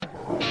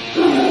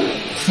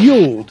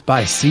Fueled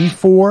by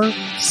C4,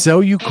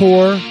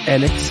 Cellucor,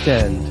 and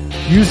Extend.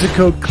 Use the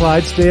code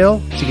Clydesdale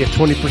to get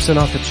 20%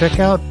 off the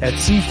checkout at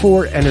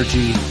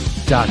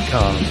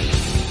c4energy.com.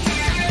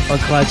 On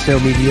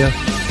Clydesdale Media,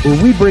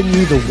 where we bring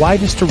you the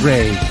widest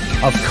array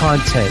of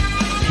content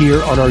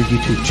here on our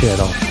YouTube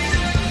channel.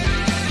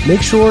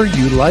 Make sure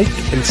you like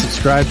and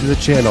subscribe to the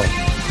channel.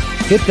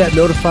 Hit that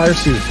notifier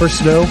so you're the first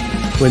to know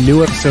when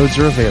new episodes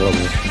are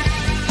available.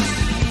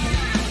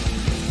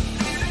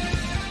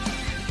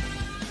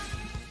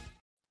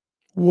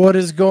 What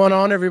is going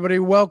on, everybody?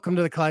 Welcome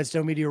to the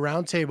Clydesdale Media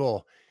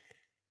Roundtable.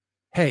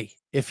 Hey,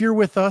 if you're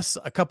with us,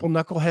 a couple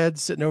knuckleheads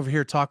sitting over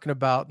here talking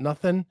about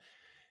nothing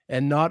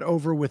and not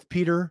over with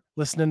Peter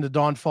listening to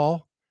Don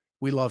Faul,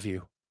 we love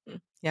you.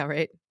 Yeah,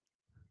 right.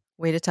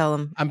 Way to tell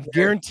them. I'm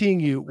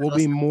guaranteeing you we'll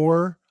be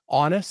more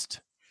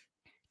honest,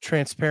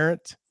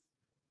 transparent,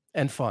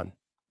 and fun.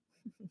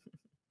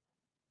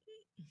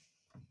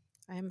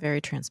 I am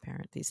very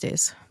transparent these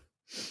days.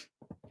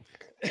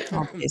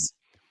 Always.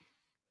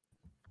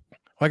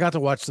 I got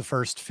to watch the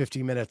first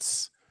 50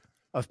 minutes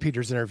of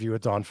Peter's interview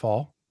with Don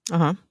Faul.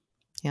 Uh-huh.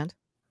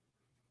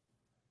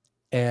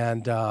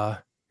 And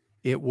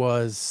it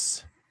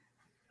was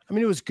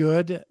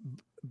good.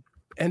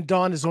 And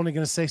Don is only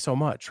going to say so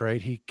much, right?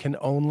 He's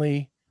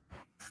only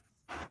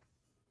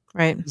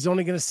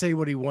going to say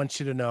what he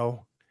wants you to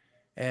know.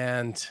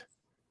 And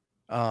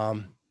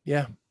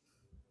yeah.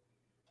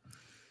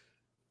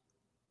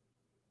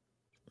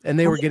 And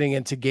they were getting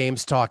into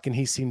games talk, and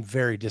he seemed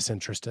very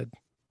disinterested.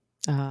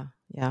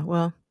 Yeah,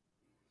 well,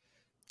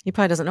 he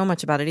probably doesn't know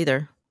much about it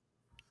either.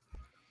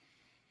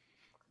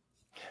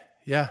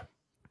 Yeah.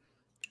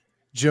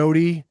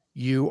 Jody,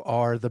 you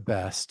are the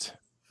best.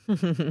 I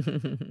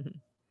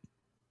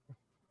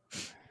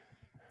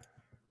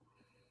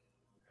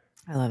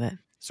love it.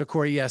 So,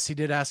 Corey, yes, he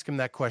did ask him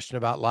that question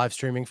about live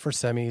streaming for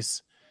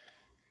semis.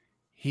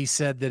 He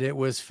said that it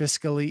was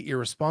fiscally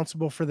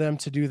irresponsible for them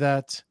to do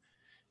that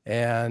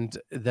and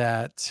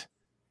that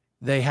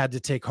they had to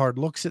take hard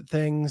looks at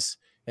things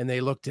and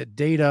they looked at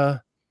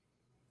data.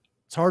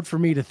 It's hard for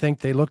me to think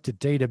they looked at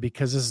data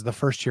because this is the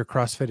first year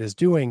CrossFit is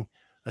doing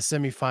a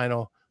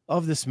semifinal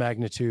of this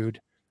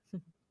magnitude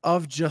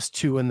of just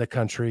two in the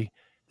country.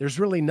 There's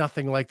really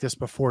nothing like this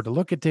before to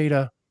look at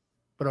data,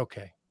 but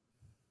okay.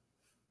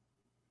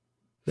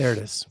 There it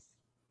is.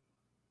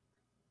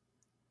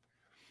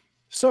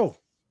 So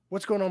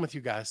what's going on with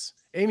you guys?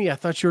 Amy, I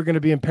thought you were going to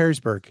be in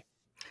Perrysburg.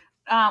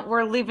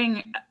 We're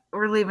leaving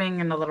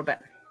in a little bit.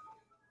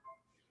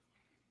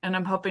 And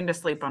I'm hoping to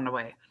sleep on the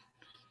way.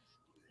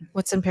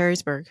 What's in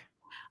Perrysburg?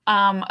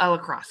 A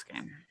lacrosse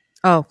game.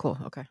 Oh, cool.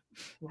 Okay.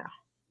 Yeah.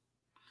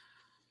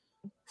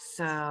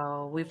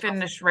 So we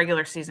finished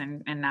regular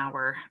season and now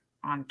we're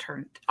on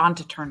to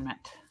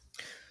tournament.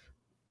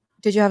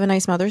 Did you have a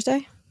nice Mother's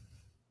Day?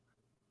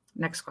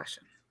 Next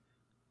question.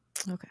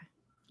 Okay.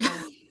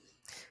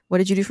 What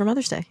did you do for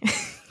Mother's Day?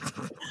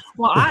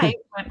 Well, I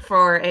went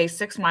for a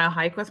 6-mile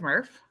hike with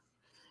Murph.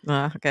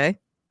 Okay.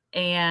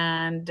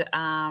 And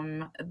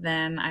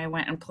then I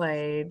went and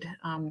played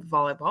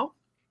volleyball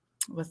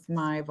with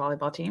my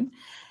volleyball team,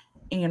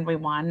 and we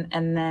won.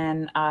 And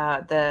then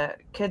the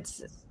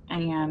kids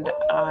and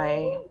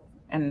I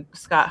and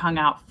Scott hung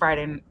out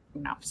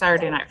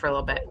Saturday night for a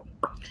little bit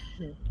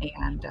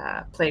and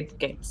played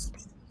games.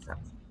 So.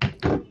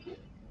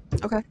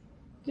 Okay.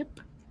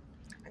 Yep.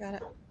 I got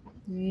it.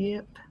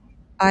 Yep.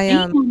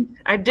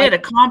 I did a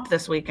comp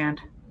this weekend.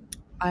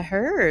 I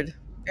heard.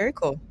 Very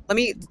cool. Let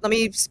me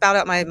spout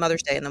out my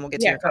Mother's Day and then we'll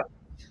get to your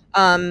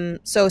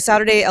So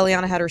Saturday,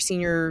 Eliana had her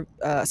senior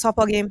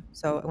softball game.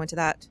 So I went to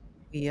that.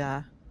 We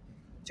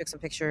took some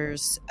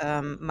pictures.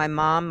 My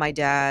mom, my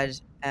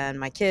dad, and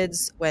my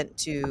kids went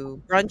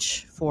to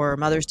brunch for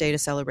Mother's Day to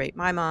celebrate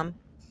my mom.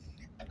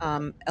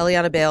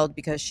 Eliana bailed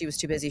because she was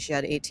too busy. She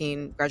had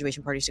 18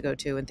 graduation parties to go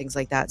to and things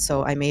like that.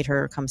 So I made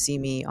her come see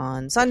me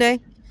on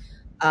Sunday.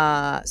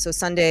 So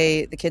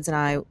Sunday, the kids and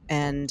I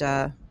and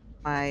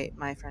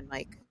my friend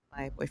Mike,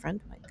 my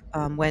boyfriend Mike,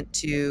 went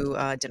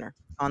to dinner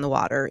on the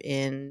water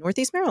in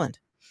Northeast Maryland.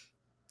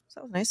 So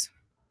that was nice.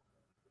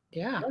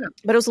 Yeah.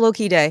 But it was a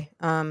low-key day.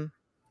 Went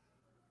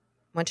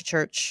to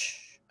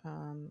church,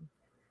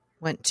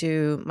 went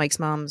to Mike's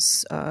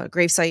mom's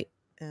gravesite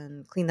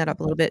and cleaned that up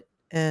a little bit,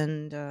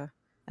 and then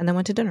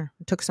went to dinner.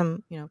 Took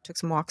some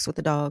walks with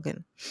the dog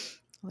and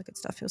all that good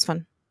stuff. It was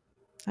fun.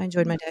 I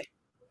enjoyed my day.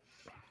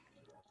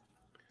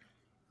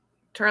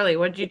 Charlie,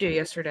 what did you do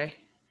yesterday?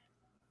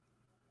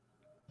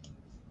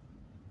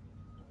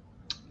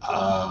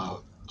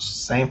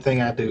 Same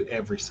thing I do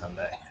every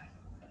Sunday.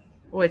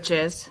 Which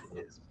is?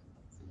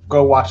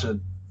 Go watch a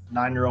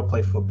 9-year-old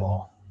play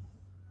football.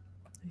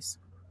 Nice.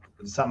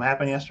 Did something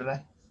happen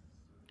yesterday?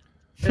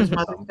 It was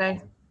Mother's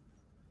Day.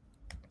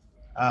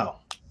 Oh.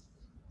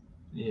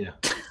 Yeah.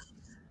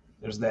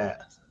 There's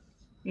that.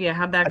 Yeah,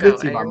 how'd that I go?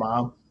 did see my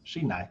mom.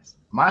 She nice.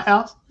 My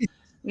house?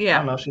 Yeah. I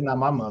don't know. She's not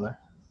my mother.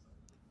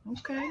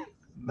 Okay.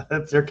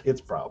 That's their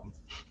kid's problem.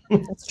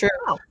 That's true.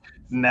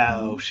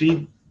 No,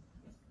 she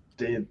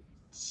did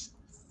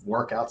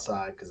work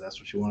outside because that's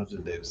what she wanted to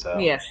do. So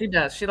Yeah, she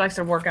does. She likes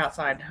to work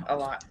outside a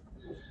lot.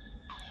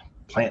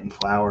 planting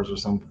flowers or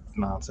some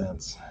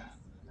nonsense.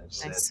 I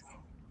just Nice.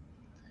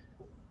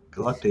 said,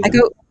 good luck to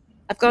you.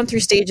 I've gone through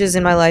stages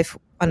in my life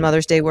on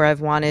Mother's Day where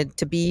I've wanted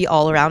to be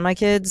all around my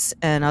kids,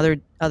 and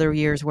other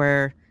years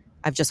where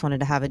I've just wanted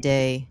to have a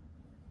day,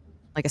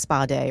 like a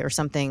spa day or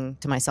something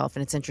to myself.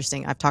 And it's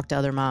interesting. I've talked to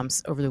other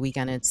moms over the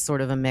weekend. It's sort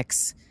of a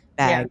mix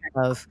bag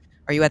of,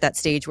 are you at that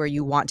stage where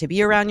you want to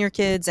be around your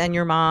kids and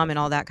your mom and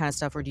all that kind of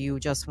stuff, or do you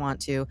just want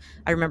to?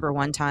 I remember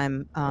one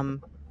time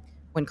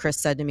when Chris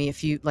said to me a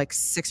few, like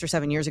 6 or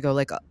 7 years ago,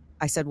 like,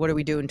 I said, what are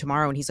we doing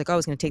tomorrow? And he's like, oh, I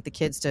was going to take the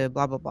kids to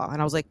blah, blah, blah. And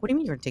I was like, what do you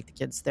mean you're going to take the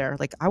kids there?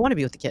 Like, I want to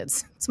be with the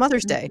kids. It's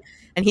Mother's Day.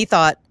 And he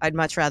thought I'd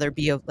much rather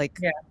be have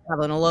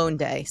an alone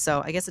day.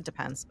 So I guess it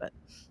depends. But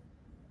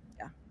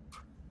yeah,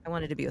 I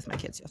wanted to be with my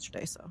kids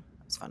yesterday. So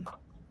it was fun.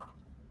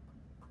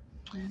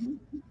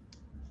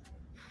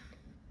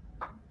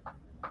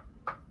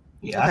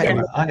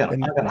 Yeah, I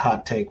got a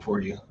hot take for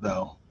you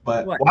though.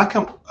 But what? Why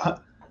come?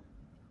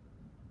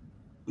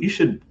 You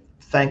should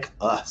thank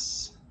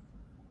us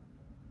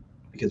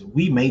because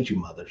we made you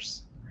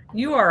mothers.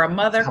 You are a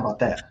mother. How about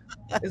that?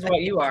 Is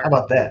what you are. How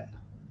about that?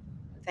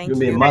 Thank you.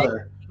 You. Be a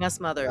mother. Us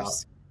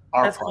mothers.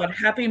 That's called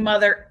Happy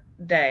Mother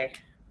Day.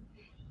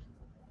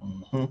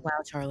 Wow,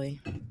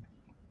 Charlie.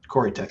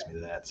 Corey texted me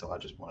that, so I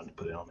just wanted to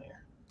put it on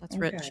there. That's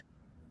rich.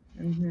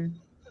 Mm-hmm.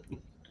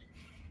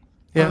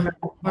 Yeah.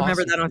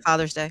 Remember that on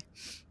Father's Day.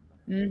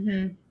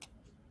 Mm-hmm.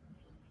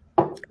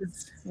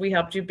 We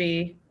helped you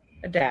be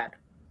a dad.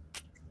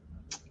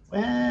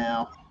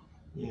 Well,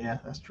 yeah,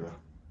 that's true.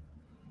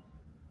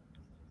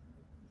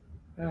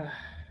 All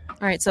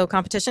right, so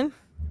competition.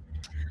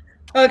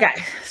 Okay,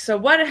 so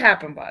what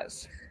happened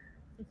was,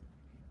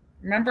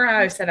 remember how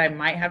I said I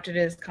might have to do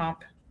this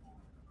comp,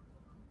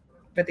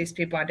 but these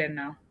people I didn't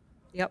know.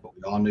 Yep. But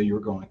we all knew you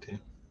were going to.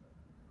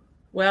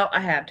 Well,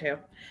 I had to.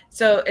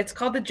 So it's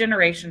called the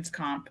Generations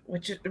Comp,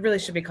 which really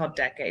should be called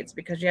Decades,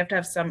 because you have to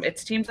have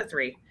it's teams of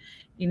 3.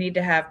 You need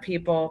to have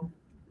people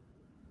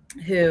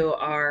who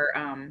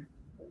are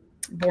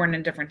born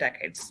in different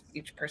decades,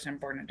 each person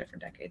born in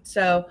different decades.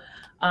 So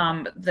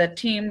the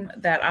team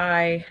that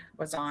I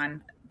was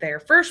on, their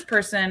first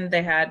person,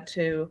 they had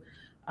to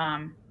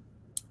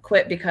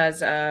quit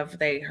because of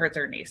they hurt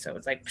their knee. So it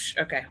was like,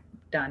 okay,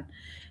 done.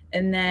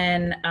 And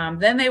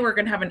then they were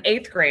going to have an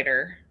 8th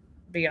grader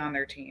be on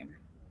their team.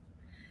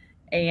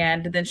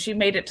 And then she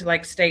made it to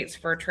like states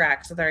for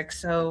track. So they're like,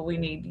 so we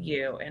need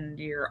you, and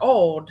you're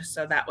old.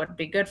 So that would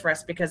be good for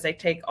us because they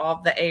take all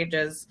the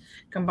ages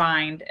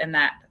combined, and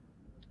that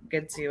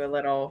gives you a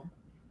little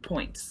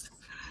points.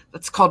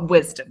 That's called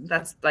wisdom.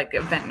 That's like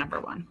event number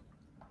 1.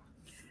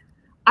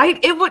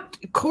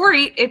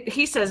 Corey,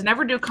 he says,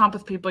 never do comp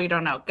with people you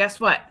don't know. Guess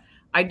what?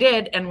 I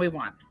did, and we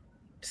won.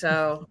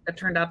 So it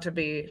turned out to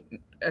be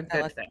a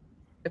good thing.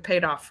 It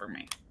paid off for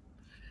me.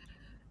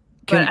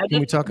 Can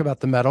we talk about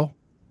the medal?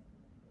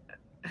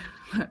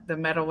 The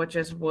medal, which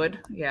is wood.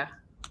 Yeah.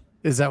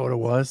 Is that what it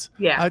was?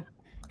 Yeah.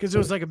 Because it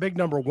was like a big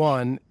number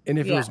 1. And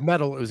if it was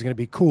metal, it was going to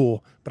be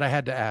cool. But I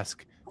had to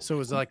ask. So it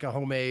was like a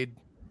homemade.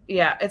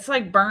 Yeah. It's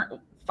like burnt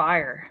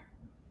fire.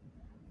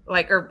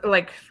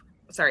 It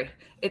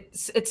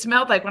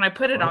smelled like when I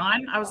put it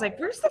on, I was like,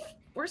 where's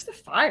the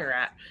fire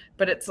at?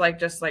 But it's like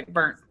just like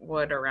burnt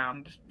wood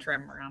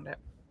trim around it.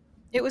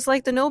 It was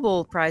like the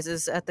Nobel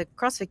Prizes at the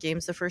CrossFit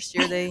Games the first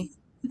year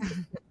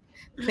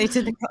they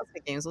did the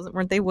CrossFit Games.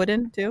 Weren't they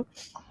wooden too?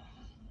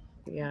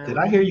 Yeah. Did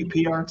I hear you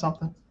PR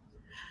something?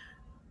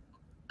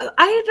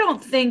 I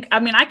don't think. I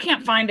mean, I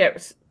can't find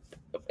it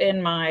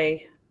in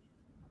my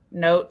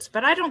notes,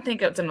 but I don't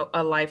think it's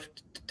a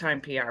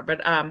lifetime PR.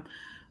 But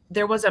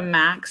there was a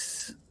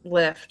max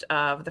lift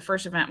of the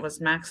first event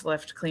was max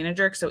lift clean and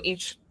jerk. So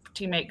each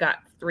teammate got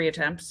 3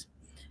 attempts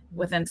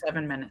within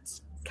 7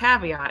 minutes.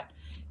 Caveat: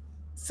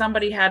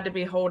 somebody had to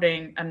be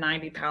holding a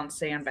 90-pound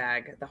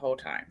sandbag the whole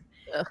time.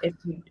 If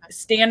you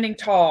standing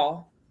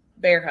tall,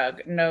 bear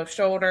hug, no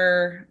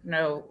shoulder,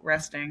 no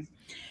resting.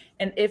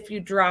 And if you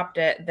dropped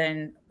it,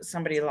 then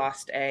somebody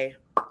lost a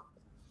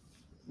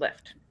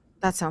lift.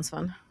 That sounds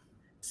fun.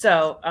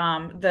 So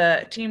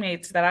the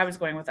teammates that I was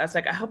going with, I was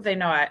like, I hope they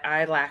know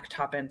I lack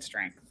top end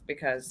strength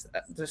because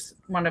just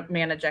want to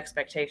manage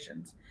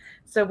expectations.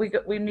 So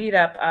we meet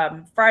up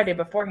Friday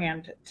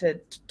beforehand to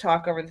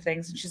talk over the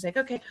things. And she's like,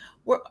 okay,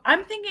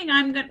 I'm thinking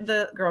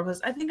the girl goes,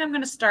 I think I'm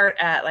going to start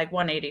at like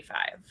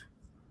 185.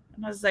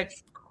 And I was like,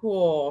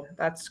 cool.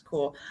 That's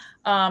cool.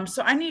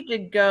 So I need to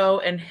go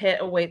and hit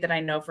a weight that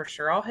I know for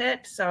sure I'll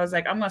hit. So I was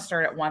like, I'm going to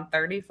start at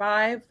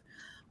 135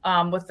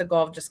 with the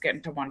goal of just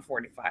getting to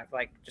 145,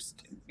 like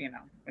just, in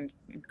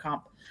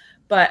comp.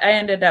 But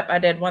I did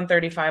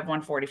 135,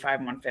 145,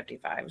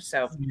 155.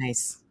 So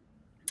nice.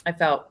 I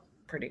felt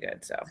pretty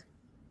good. So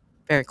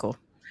very cool.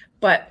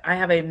 But I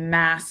have I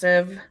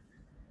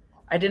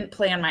didn't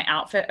plan my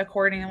outfit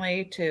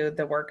accordingly to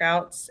the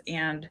workouts,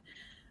 and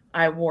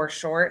I wore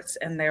shorts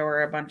and there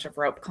were a bunch of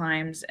rope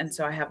climbs. And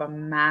so I have a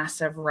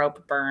massive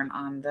rope burn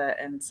on the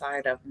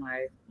inside of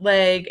my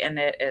leg, and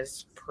it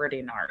is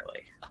pretty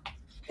gnarly.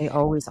 They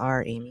always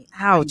are, Amy.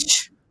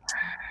 Ouch.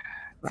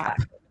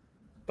 Crap.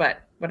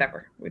 But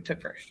whatever. We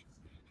took first.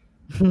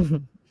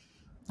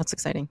 That's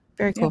exciting.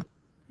 Very cool.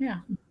 Yeah.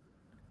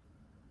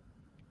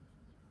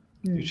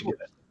 You should get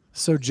it.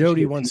 So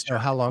Jody wants to know,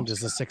 how long does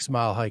the 6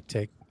 mile hike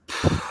take?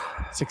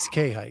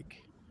 6K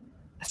hike.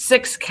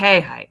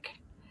 6K hike.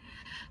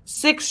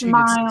 She did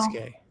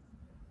 6K.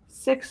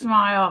 6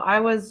 mile. I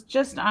was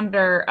just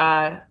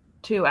under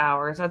 2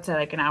 hours. I'd say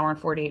like an hour and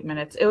 48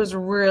 minutes. It was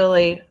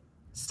really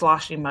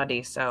sloshy,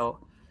 muddy. So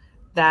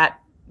that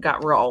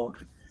got real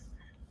old.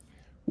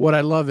 What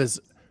I love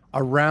is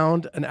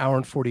around an hour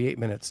and 48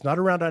 minutes, not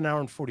around an hour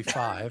and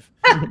 45,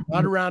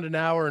 not around an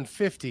hour and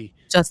 50,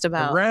 Just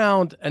about.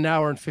 around an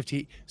hour and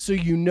 50. So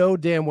you know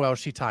damn well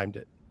she timed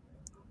it.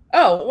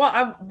 Oh, well,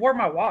 I wore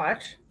my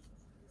watch.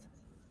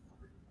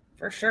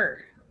 For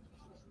sure.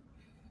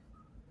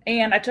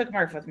 And I took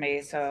Murph with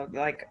me, so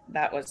like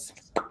that was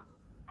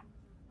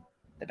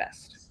the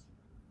best.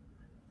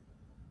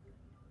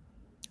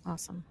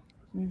 Awesome.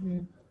 Mm-hmm.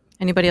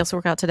 Anybody else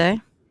work out today?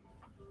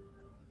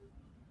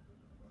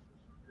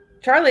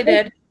 Charlie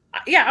did.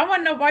 Yeah, I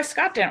want to know why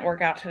Scott didn't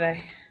work out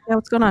today. Yeah,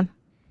 what's going on?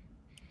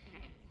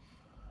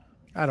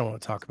 I don't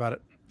want to talk about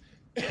it.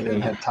 He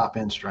had top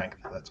end strength.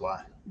 That's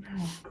why.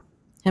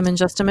 Him and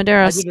Justin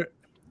Medeiros.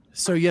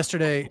 So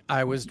yesterday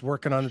I was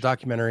working on a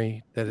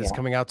documentary that is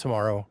coming out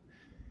tomorrow,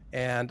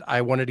 and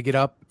I wanted to get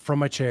up from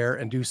my chair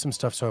and do some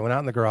stuff. So I went out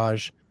in the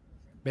garage,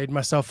 made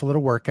myself a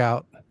little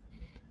workout,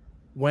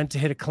 went to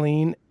hit a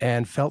clean,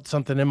 and felt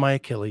something in my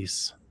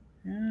Achilles.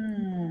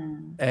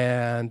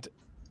 And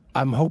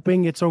I'm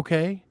hoping it's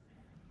okay.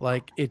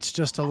 Like, it's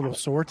just a little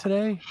sore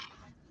today,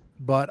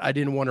 but I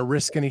didn't want to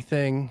risk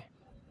anything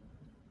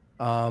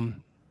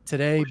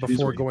today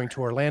before going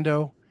to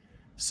Orlando.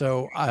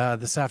 So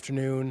this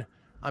afternoon,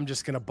 I'm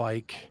just going to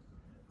bike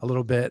a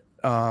little bit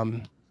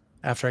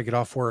after I get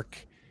off work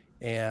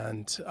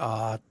and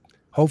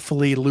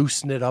hopefully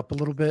loosen it up a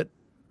little bit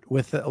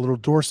with a little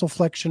dorsal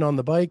flexion on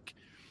the bike.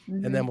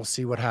 And then we'll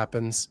see what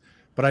happens.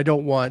 But I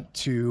don't want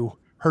to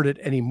hurt it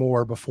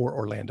anymore before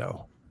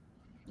Orlando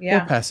or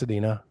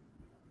Pasadena.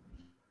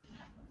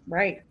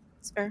 Right.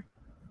 That's fair.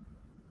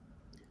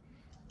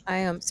 I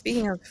am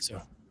speaking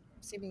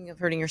of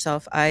hurting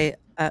yourself.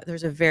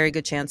 There's a very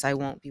good chance I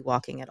won't be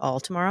walking at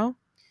all tomorrow.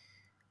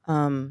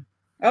 Oh,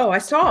 I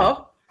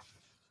saw.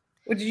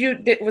 Was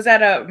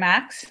that a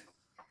max?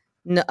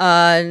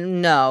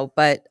 No,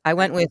 but I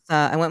went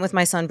with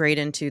my son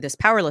Braden to this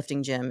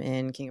powerlifting gym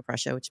in King of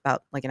Prussia, which is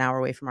about like an hour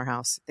away from our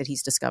house, that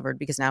he's discovered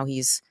because now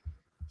he's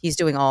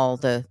doing all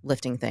the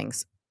lifting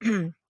things,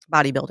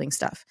 bodybuilding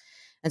stuff.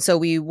 And so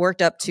we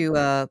worked up to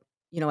a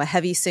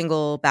heavy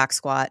single back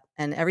squat,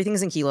 and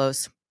everything's in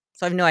kilos.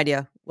 So I have no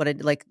idea what I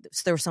did. Like,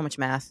 there was so much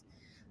math.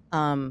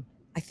 I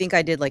think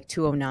I did like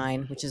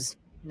 209, which is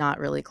not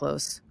really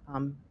close.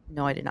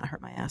 No, I did not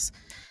hurt my ass.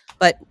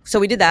 But so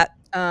we did that.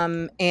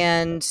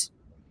 And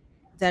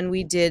then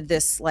we did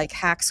this like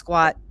hack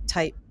squat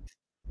type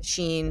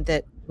machine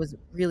that was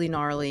really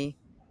gnarly.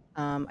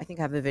 I think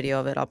I have a video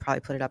of it. I'll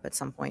probably put it up at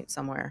some point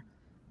somewhere.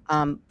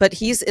 But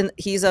he's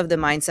of the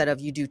mindset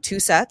of, you do 2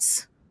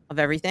 sets of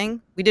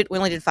everything. We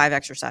only did 5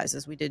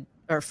 exercises.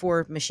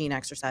 4 machine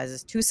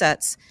exercises, 2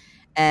 sets,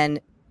 and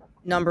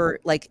number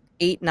like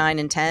 8, 9,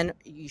 and 10,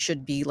 you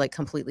should be like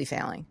completely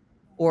failing,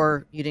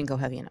 or you didn't go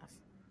heavy enough.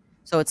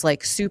 So it's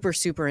like super,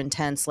 super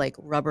intense, like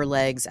rubber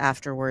legs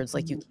afterwards.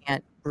 Like you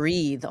can't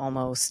breathe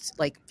almost,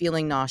 like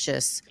feeling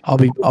nauseous. I'll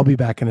be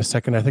back in a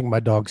second. I think my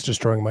dog's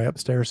destroying my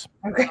upstairs.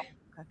 Okay.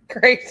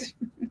 Great.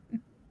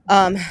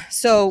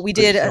 So we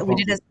did a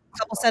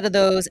couple set of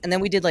those, and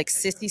then we did like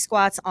sissy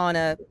squats on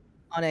a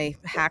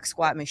hack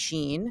squat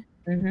machine.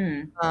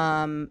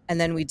 And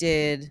then we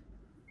did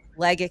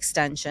leg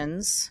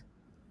extensions,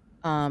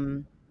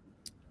 and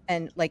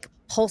like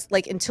pulse,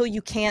 like until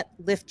you can't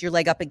lift your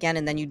leg up again,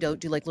 and then you don't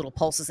do like little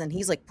pulses, and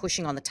he's like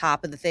pushing on the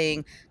top of the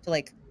thing to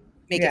like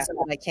make it so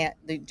that I can't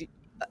do.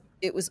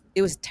 It was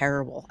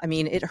terrible. I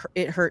mean,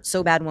 it hurt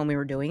so bad when we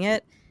were doing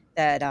it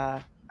that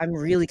I'm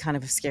really kind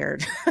of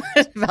scared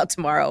about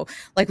tomorrow.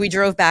 Like, we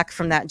drove back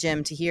from that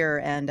gym to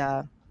here,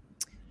 and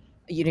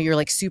you're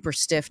like super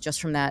stiff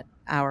just from that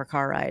hour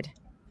car ride.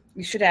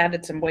 You should have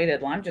added some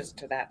weighted lunges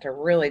to that to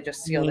really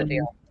just seal the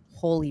deal.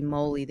 Holy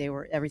moly,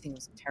 everything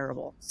was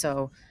terrible.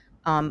 So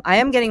I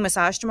am getting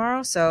massage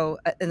tomorrow, so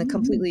and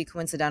completely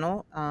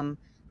coincidental.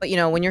 But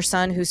when your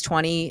son, who's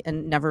 20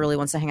 and never really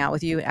wants to hang out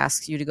with you,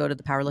 asks you to go to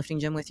the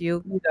powerlifting gym with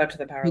you, you go to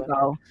the powerlifting.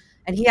 Go.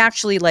 And he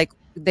actually, like,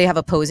 they have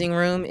a posing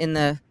room in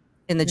the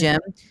gym,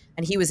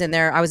 and he was in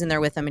there. I was in there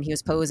with him, and he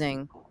was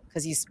posing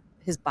because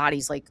his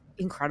body's like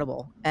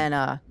incredible.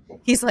 And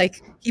he's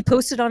like, he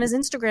posted on his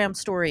Instagram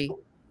story,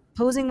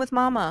 posing with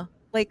mama.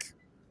 Like,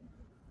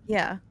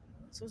 yeah,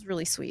 this was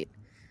really sweet.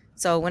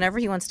 So whenever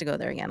he wants to go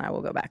there again, I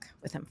will go back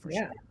with him for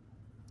sure.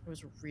 It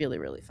was really,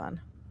 really fun.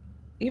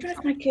 Even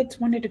if my kids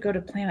wanted to go to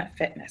Planet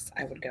Fitness,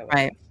 I would go.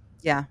 Right.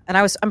 Yeah. And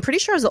I'm pretty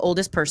sure I was the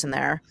oldest person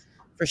there,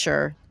 for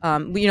sure.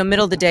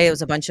 Middle of the day, it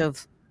was a bunch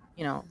of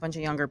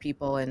younger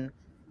people, and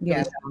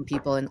really fun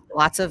people, and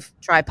lots of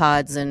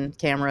tripods and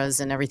cameras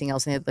and everything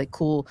else. And they had like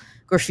cool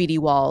graffiti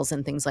walls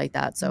and things like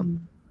that. So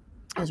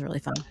it was really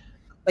fun.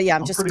 But yeah,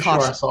 I'm just pretty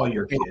cautious. sure I saw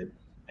your kid,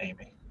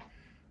 Amy.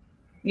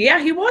 Yeah,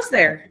 he was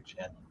there.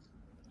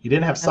 He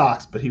didn't have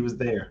socks, but he was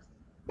there.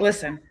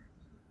 Listen,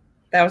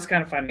 that was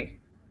kind of funny.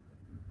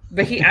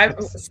 But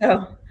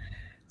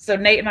so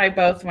Nate and I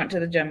both went to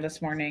the gym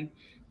this morning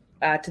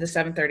to the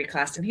 7:30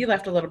 class, and he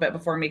left a little bit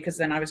before me because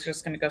then I was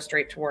just going to go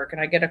straight to work.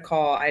 And I get a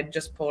call. I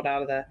just pulled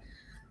out of the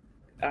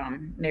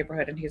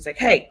neighborhood, and he's like,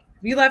 "Hey,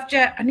 have you left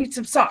yet? I need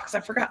some socks. I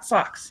forgot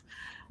socks."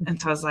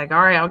 And so I was like,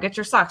 "All right, I'll get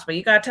your socks, but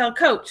you got to tell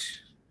coach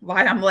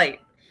why I'm late."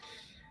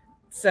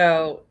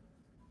 So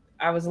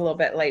I was a little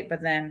bit late,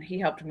 but then he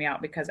helped me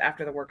out because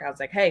after the workout, I was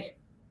like, "Hey,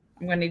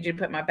 I'm going to need you to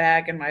put my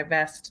bag and my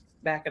vest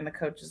back in the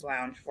coach's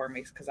lounge for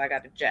me because I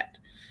got a jet."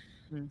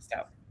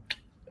 So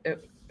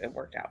it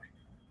worked out.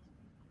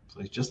 So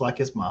he's just like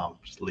his mom,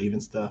 just leaving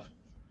stuff.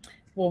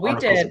 Well, we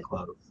did.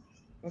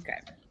 Okay.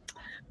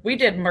 We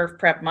did Murph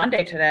Prep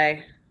Monday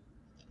today.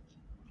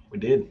 We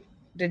did.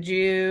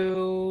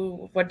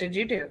 What did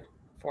you do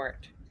for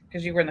it?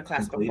 Because you were in the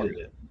class before.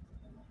 It.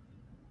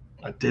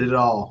 I did it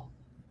all.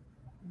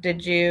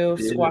 Did you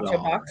squat your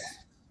box?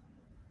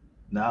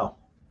 No.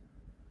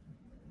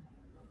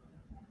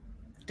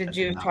 Did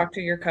you talk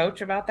to your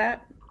coach about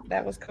that?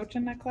 That was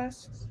coaching that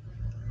class?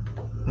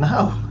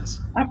 No.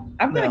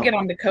 I'm going to get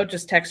on the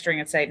coach's text string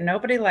and say,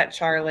 nobody let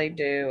Charlie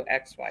do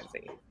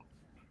XYZ.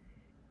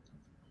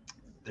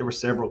 There were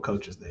several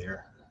coaches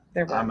there.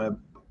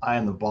 I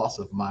am the boss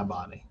of my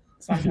body.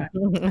 You're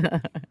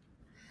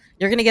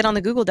going to get on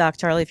the Google Doc,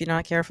 Charlie, if you're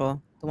not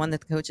careful. The one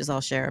that the coaches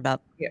all share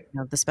about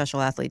the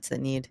special athletes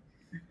that need.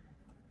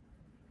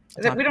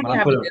 We don't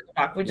have a Google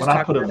Doc. We just when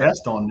I put a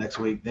vest on next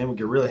week, then we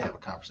could really have a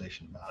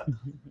conversation about it.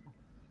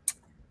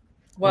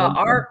 Well,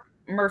 our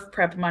Murph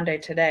Prep Monday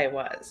today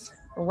was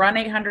run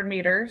 800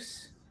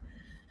 meters,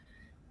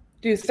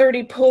 do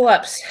 30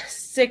 pull-ups,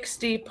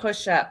 60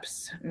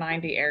 push-ups,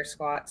 90 air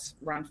squats,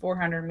 run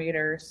 400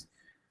 meters,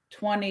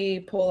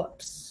 20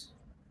 pull-ups.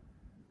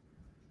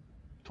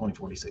 20,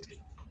 40, 60.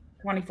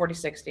 20, 40,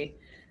 60.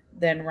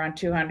 Then run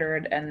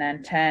 200 and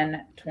then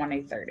 10,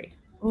 20, 30.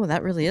 Oh,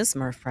 that really is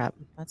Murph Prep.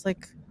 That's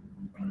like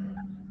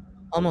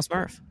almost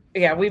Murph.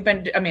 Yeah, we've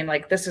been,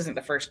 this isn't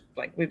the first,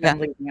 we've been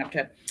leading up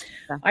to it.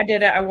 Yeah. I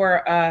did it. I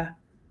wore a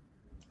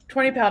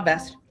 20-pound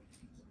vest.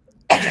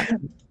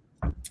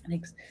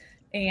 Thanks.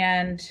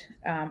 And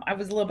I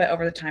was a little bit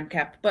over the time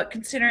cap, but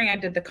considering I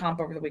did the comp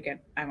over the weekend,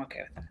 I'm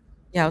okay with that.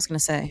 Yeah, I was going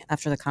to say,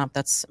 after the comp,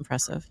 that's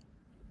impressive.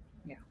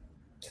 Yeah.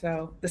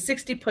 So the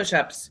 60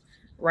 push-ups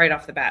right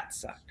off the bat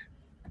sucked.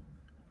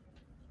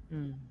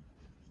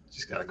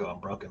 Just got to go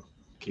unbroken.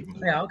 Keep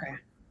moving. Yeah, okay.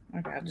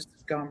 Okay, I'll just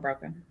go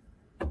unbroken.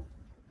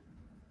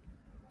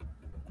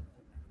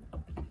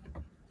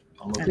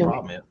 Almost a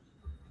problem yet.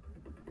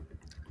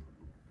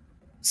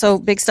 So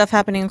big stuff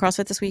happening in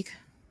CrossFit this week?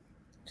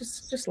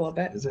 Just a little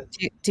bit. Is it?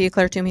 Tia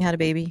Claire Toomey had a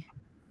baby.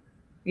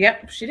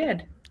 Yep, she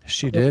did.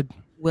 She did.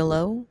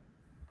 Willow.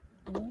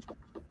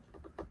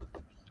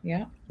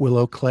 Yeah.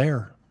 Willow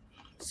Claire.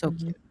 So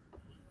cute.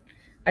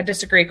 I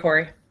disagree,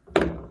 Corey.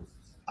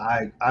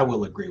 I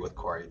will agree with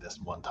Corey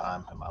this one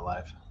time in my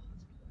life.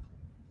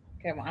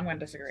 Okay, well, I'm going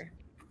to disagree.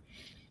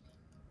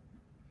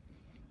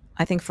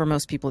 I think for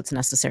most people it's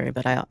necessary,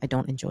 but I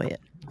don't enjoy it.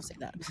 I'll say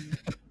that.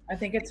 I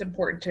think it's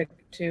important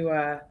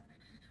to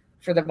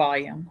for the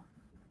volume.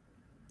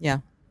 Yeah.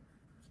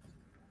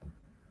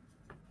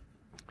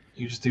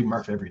 You just do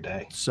Murph every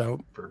day.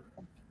 So for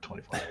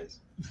 24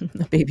 days.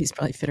 The baby's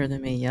probably fitter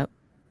than me. Yep.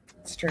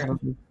 It's true.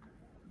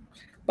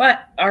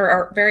 But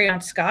our very own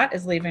Scott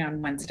is leaving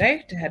on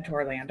Wednesday to head to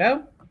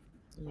Orlando.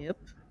 Yep.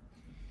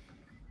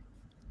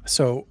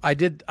 So I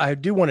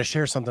do want to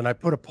share something. I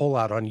put a poll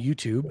out on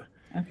YouTube.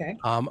 Okay.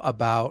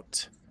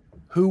 About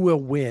who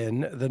will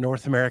win the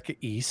North America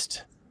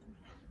East,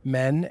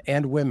 men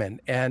and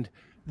women. And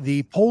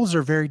the polls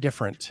are very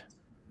different.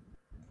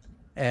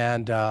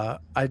 And I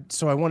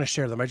want to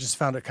share them. I just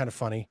found it kind of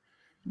funny.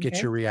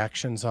 Get your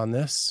reactions on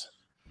this.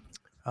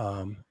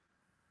 There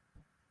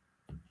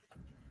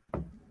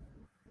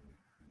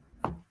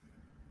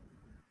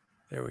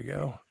we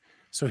go.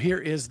 So here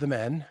is the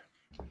men.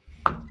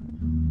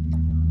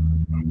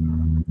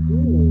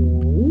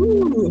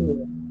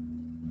 Ooh.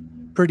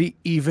 Pretty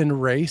even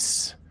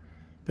race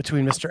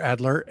between Mr.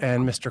 Adler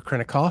and Mr.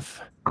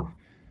 Krenikoff.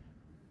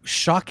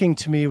 Shocking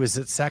to me was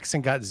that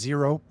Saxon got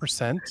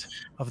 0%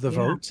 of the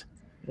vote.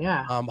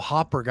 Yeah.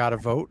 Hopper got a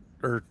vote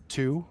or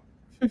two.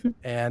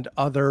 And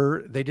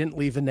they didn't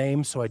leave a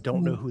name, so I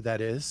don't know who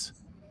that is.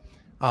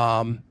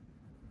 But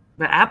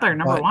Adler,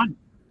 number one.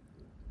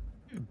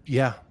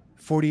 Yeah,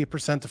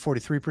 48% to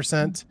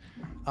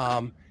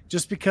 43%.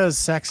 Just because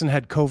Saxon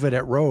had COVID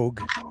at Rogue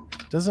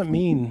doesn't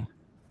mean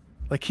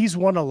he's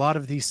won a lot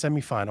of these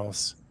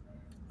semifinals.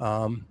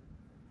 And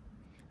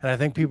I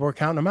think people are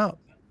counting him out.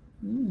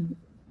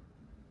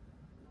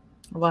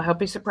 Well, I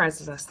hope he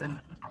surprises us then.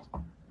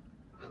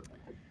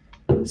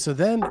 So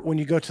then when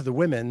you go to the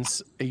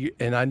women's,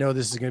 and I know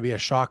this is going to be a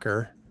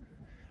shocker,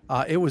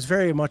 It was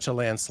very much a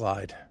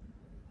landslide.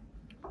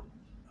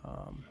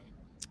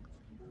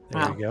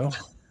 There Wow. you go.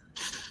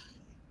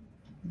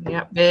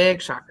 Yeah,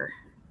 big shocker.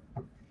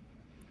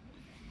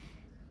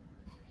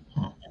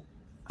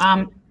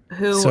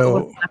 Who was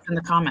left in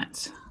the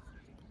comments?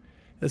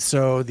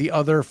 So the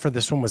other for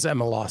this one was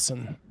Emma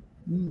Lawson.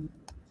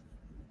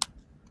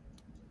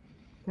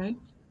 Okay.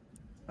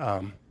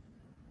 But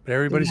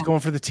everybody's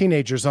going for the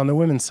teenagers on the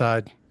women's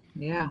side.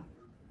 Yeah.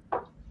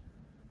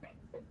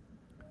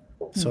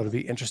 So it'll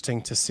be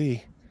interesting to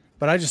see.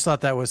 But I just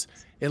thought that was,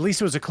 at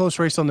least it was a close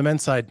race on the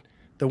men's side.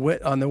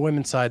 On the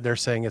women's side, they're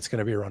saying it's going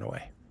to be a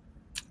runaway.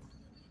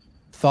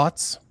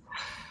 Thoughts?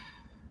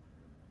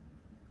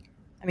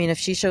 I mean, if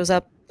she shows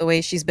up the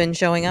way she's been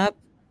showing up,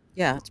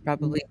 yeah, it's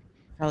probably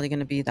going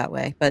to be that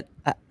way. But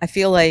I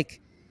feel like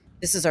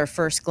this is our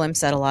first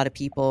glimpse at a lot of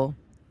people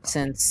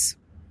since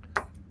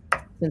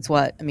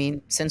what? I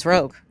mean, since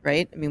Rogue,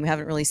 right? I mean, we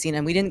haven't really seen,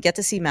 and we didn't get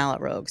to see Mal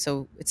at Rogue,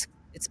 so it's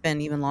been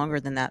even longer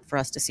than that for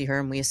us to see her,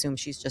 and we assume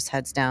she's just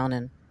heads down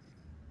and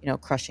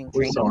crushing.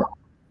 We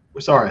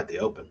saw her at the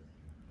Open.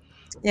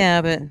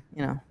 Yeah, but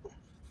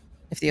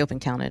if the Open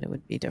counted, it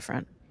would be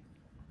different.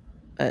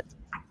 But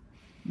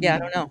yeah, I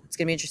don't know. It's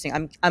gonna be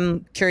interesting.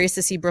 I'm curious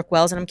to see Brooke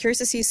Wells, and I'm curious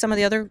to see some of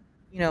the other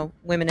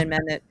women and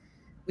men that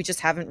we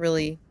just haven't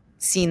really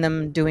seen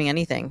them doing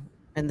anything.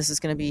 And this is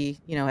going to be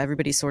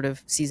everybody's sort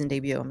of season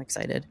debut. I'm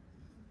excited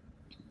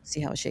to see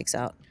how it shakes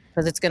out,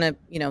 because it's gonna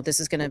this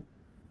is gonna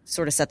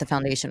sort of set the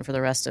foundation for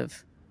the rest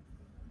of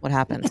what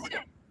happens.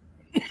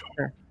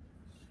 Sure.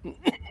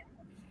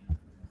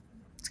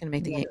 It's gonna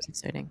make the games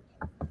exciting.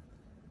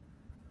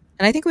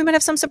 And I think we might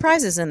have some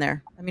surprises in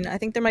there. I mean, I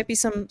think there might be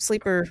some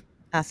sleeper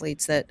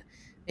athletes that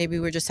maybe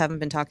we just haven't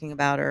been talking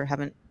about or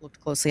haven't looked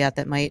closely at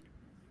that might,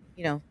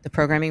 the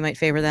programming might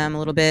favor them a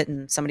little bit,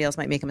 and somebody else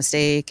might make a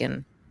mistake,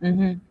 and,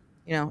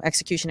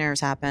 execution errors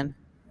happen.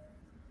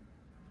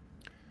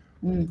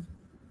 I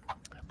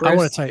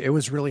want to tell you, it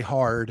was really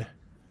hard.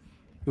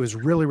 It was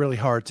really, really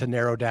hard to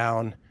narrow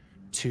down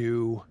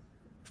to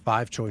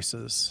 5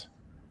 choices.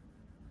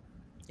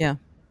 Yeah.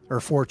 Or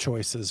 4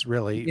 choices,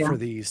 really, for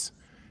these,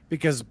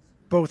 because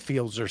both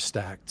fields are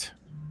stacked.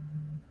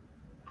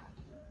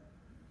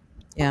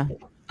 Yeah.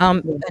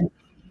 And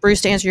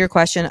Bruce, to answer your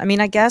question, I mean,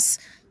 I guess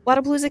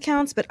Wadapalooza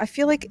counts, but I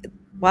feel like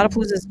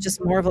Wadapalooza is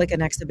just more of like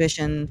an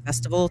exhibition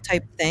festival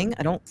type thing.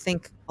 I don't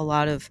think a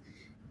lot of,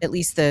 at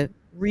least the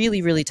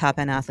really, really top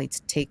end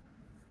athletes take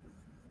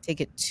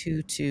it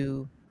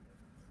too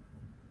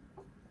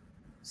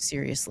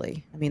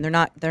seriously. I mean, they're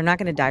not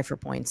going to die for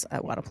points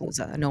at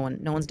Wadapalooza. No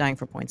one's dying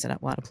for points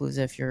at Wadapalooza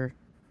if you're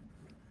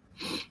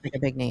like a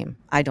big name.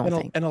 I don't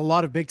think. And a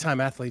lot of big time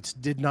athletes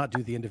did not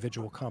do the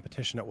individual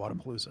competition at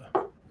Wadapalooza.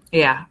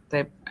 Yeah,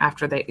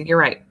 you're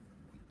right.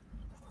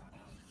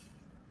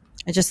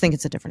 I just think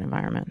it's a different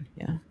environment.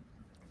 Yeah.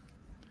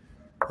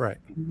 Right.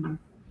 Mm-hmm.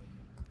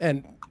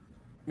 And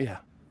yeah,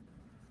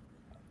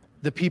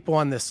 the people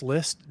on this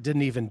list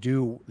didn't even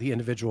do the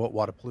individual at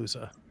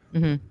Wadapalooza.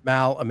 Mm-hmm.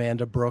 Mal,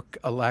 Amanda, Brooke,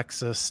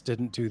 Alexis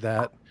didn't do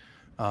that.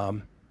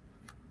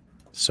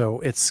 So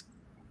it's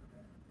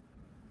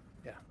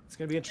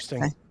going to be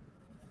interesting.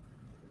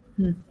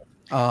 Okay.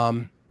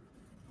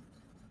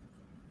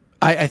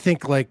 I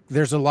think like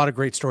there's a lot of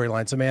great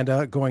storylines.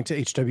 Amanda going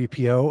to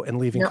HWPO and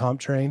leaving Comp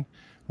Train.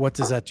 What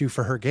does that do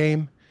for her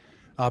game?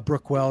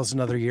 Brooke Wells,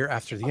 another year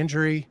after the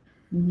injury.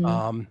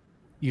 Mm-hmm.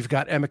 You've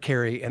got Emma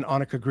Carey and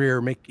Annika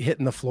Greer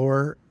hitting the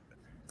floor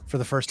for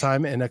the first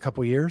time in a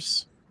couple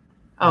years.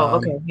 Oh,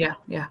 okay.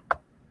 Yeah.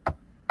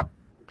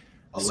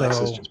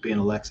 Alexis just being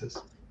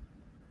Alexis.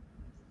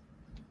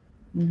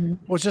 Mm-hmm.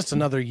 Well, it's just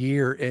another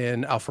year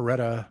in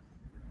Alpharetta,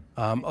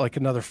 like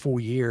another full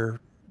year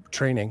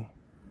training.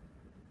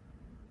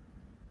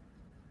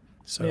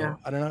 So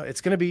I don't know.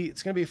 It's gonna be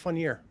a fun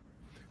year,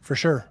 for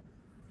sure.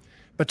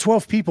 But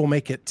 12 people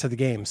make it to the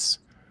games,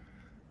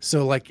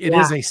 so like it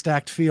is a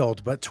stacked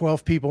field. But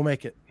 12 people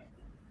make it.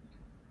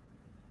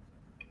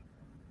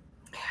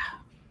 Yeah,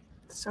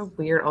 it's so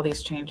weird. All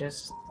these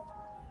changes.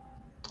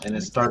 And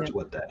it starts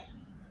what day?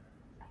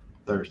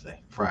 Thursday,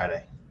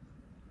 Friday.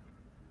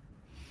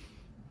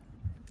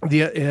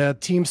 The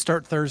teams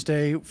start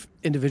Thursday,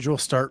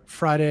 individuals start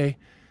Friday.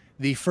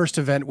 The first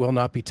event will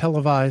not be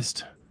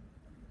televised.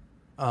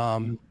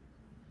 So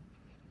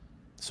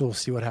we'll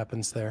see what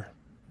happens there.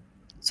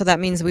 So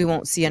that means we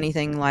won't see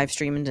anything live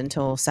streamed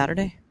until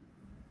Saturday?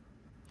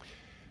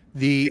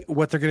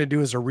 What they're going to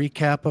do is a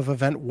recap of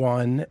event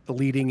 1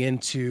 leading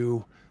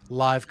into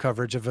live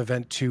coverage of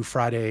event 2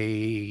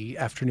 Friday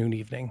afternoon,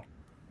 evening.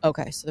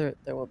 Okay, so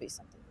there will be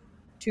something.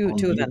 Two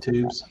events.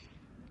 YouTubes.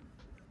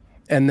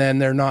 And then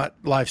they're not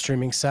live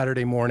streaming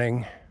Saturday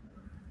morning,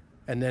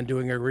 and then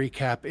doing a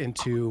recap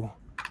into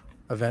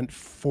event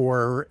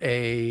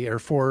 4A or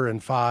 4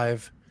 and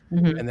 5,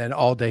 mm-hmm. and then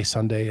all day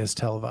Sunday is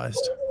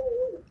televised.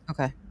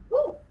 Okay.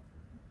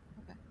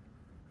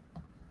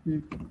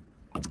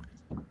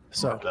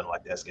 So I don't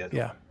like that schedule.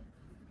 Yeah.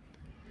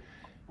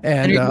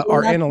 And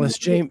our analyst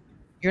James,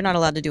 you're not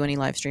allowed to do any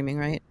live streaming,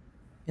 right?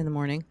 In the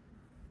morning.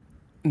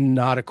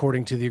 Not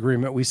according to the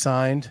agreement we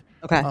signed.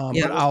 Okay.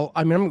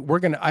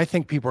 But I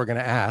think people are gonna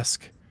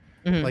ask,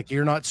 Mhm. like,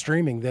 you're not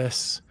streaming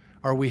this.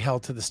 Are we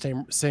held to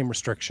the same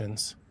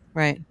restrictions?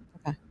 Right.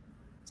 Okay.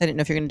 So I didn't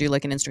know if you're going to do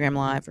like an Instagram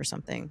live or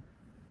something.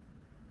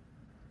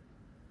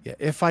 Yeah,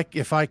 if I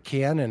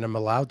can and I'm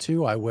allowed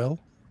to, I will.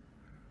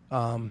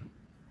 But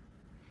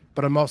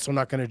I'm also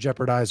not going to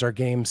jeopardize our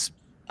game's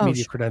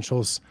media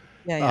credentials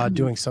Yeah.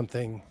 doing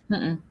something.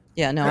 Mm-mm.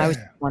 Yeah. No, I was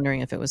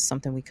wondering if it was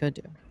something we could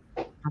do.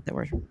 Not that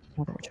we're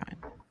trying.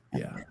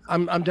 Yeah,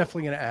 I'm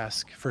definitely going to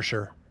ask for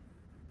sure.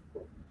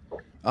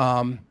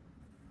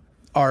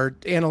 Our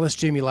analyst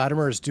Jamie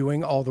Latimer is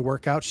doing all the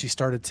workouts. She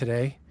started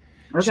today.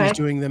 Okay. She's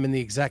doing them in the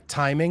exact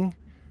timing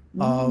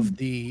of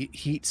the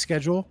heat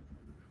schedule.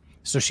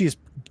 So she is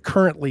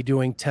currently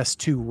doing test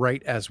 2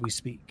 right as we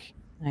speak.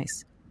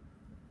 Nice.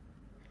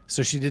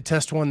 So she did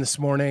test 1 this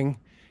morning.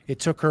 It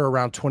took her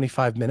around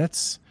 25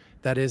 minutes.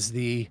 That is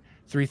the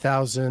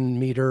 3,000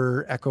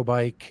 meter echo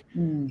bike,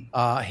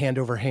 hand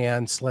over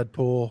hand sled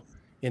pull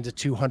into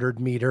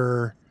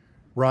 200-meter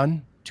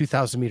run,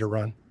 2,000-meter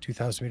run,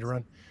 2,000-meter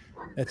run.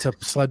 It's a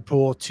sled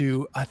pull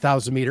to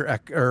 1,000-meter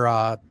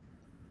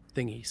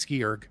thingy,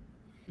 ski erg.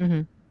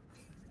 Mm-hmm.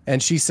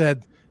 And she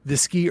said the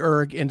ski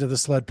erg into the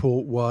sled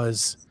pull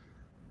was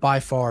by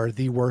far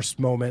the worst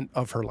moment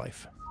of her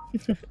life.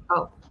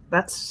 Oh,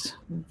 that's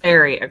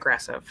very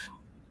aggressive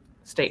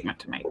statement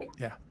to make.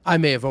 Yeah, I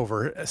may have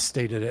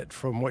overstated it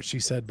from what she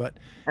said, but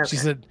she Okay.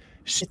 said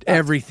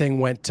everything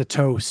went to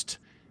toast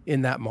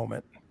in that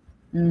moment.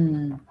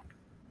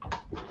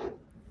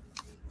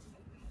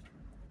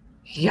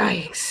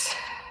 Yikes.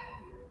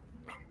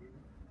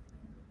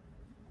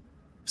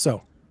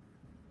 So,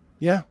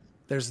 yeah,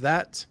 there's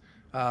that.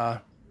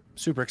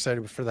 Super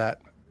excited for that.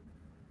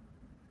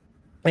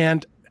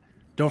 And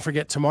don't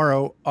forget,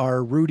 tomorrow,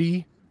 our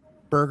Rudy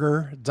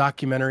Burger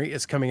documentary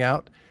is coming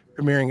out,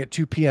 premiering at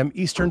 2 p.m.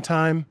 Eastern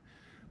time.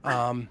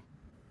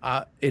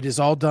 It is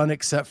all done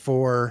except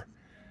for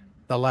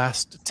the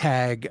last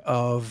tag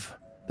of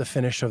the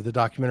finish of the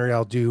documentary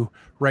I'll do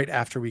right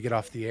after we get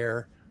off the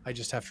air. I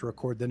just have to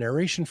record the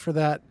narration for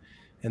that,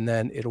 and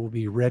then it will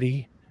be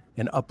ready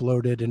and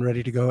uploaded and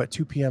ready to go at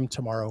 2 p.m.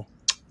 tomorrow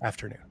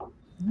afternoon.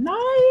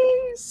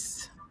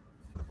 Nice.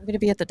 I'm going to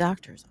be at the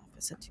doctor's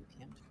office at 2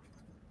 p.m.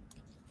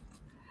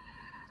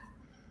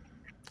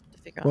 to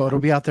figure out. Well, it'll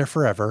be out there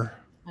forever.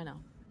 I know,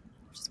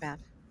 which is bad.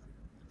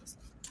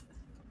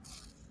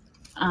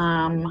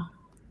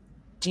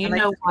 Do you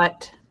know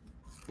what?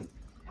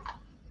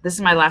 This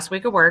is my last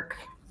week of work.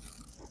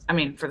 I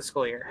mean, for the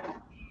school year.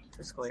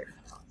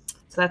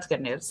 So that's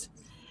good news.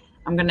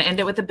 I'm going to end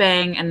it with a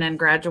bang, and then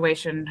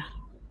graduation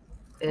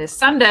is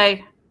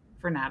Sunday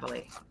for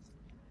Natalie.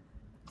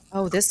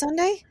 Oh, this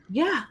Sunday?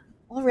 Yeah.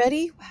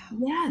 Already? Wow.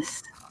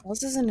 Yes. Well,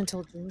 this isn't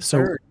until June 3rd.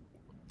 So,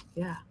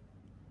 yeah.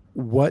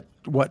 What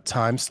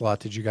time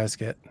slot did you guys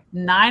get?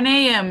 9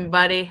 a.m.,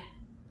 buddy.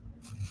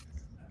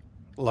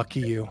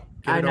 Lucky you.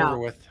 Get it over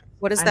with.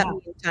 What does that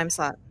mean, time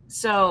slot?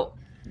 So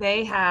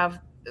they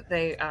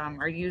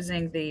are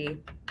using the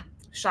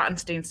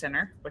Schottenstein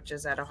Center, which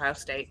is at Ohio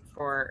State,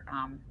 for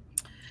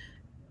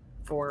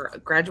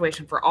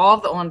graduation for all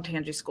of the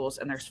Olentangy schools,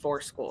 and there's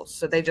 4 schools.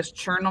 So they just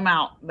churn them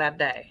out that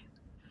day.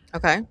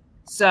 Okay.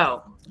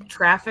 So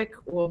traffic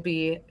will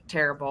be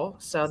terrible.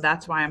 So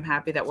that's why I'm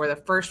happy that we're the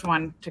first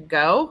one to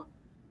go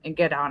and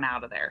get on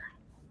out of there.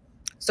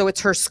 So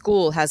it's her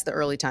school has the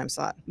early time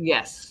slot.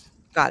 Yes.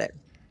 Got it.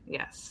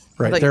 Yes.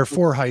 Right. There are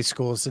 4 high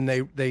schools, and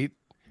they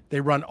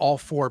run all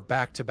 4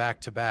 back to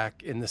back to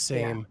back in the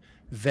same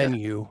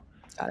venue.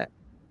 Got it.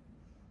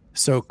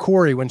 So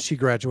Corey, when she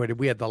graduated,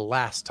 we had the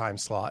last time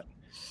slot,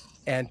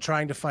 and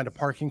trying to find a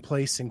parking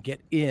place and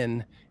get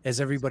in as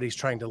everybody's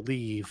trying to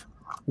leave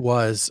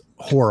was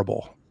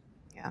horrible.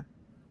 Yeah.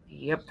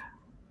 Yep.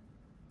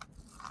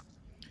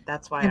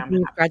 That's why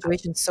I'm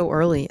graduation's so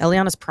early.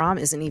 Eliana's prom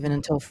isn't even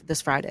until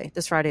this Friday.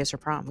 This Friday is her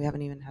prom. We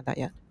haven't even had that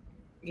yet.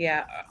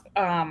 Yeah.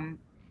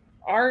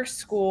 Our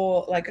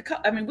school,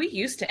 we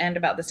used to end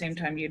about the same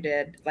time you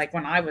did, like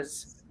when I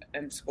was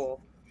in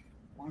school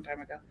a long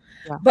time ago.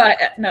 Yeah.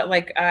 But no,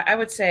 I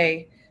would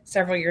say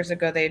several years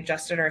ago, they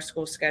adjusted our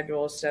school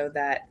schedule so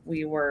that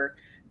we were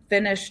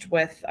finished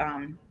with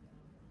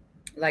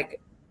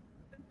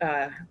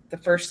the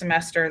first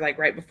semester,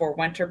 right before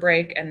winter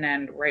break, and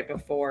then right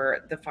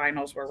before the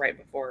finals were right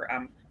before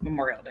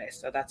Memorial Day.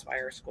 So that's why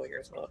our school year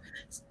is a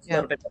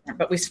little bit different.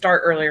 But we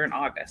start earlier in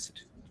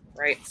August,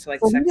 right? So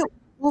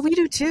we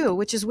do too,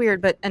 which is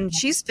weird. And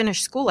she's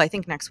finished school, I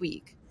think, next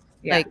week.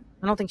 Yeah.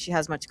 I don't think she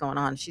has much going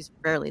on. She's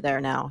rarely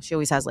there now. She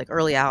always has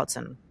early outs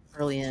and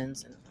early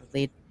ins and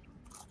late,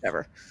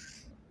 whatever.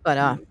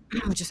 But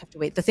we just have to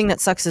wait. The thing that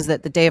sucks is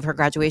that the day of her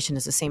graduation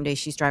is the same day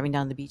she's driving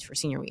down to the beach for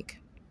senior week.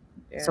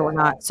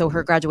 Yeah. So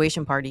her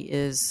graduation party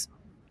is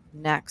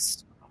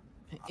next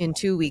in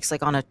 2 weeks,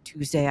 on a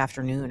Tuesday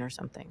afternoon or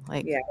something.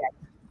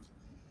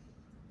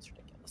 It's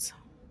ridiculous.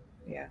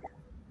 Yeah.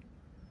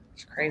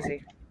 It's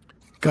crazy.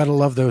 Gotta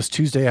love those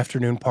Tuesday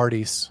afternoon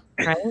parties.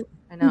 Right?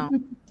 I know.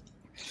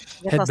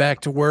 guess I'll Head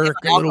back to work,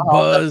 a an little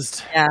alcohol, but-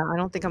 buzzed. Yeah, I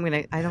don't think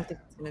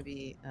it's gonna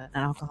be an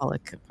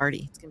alcoholic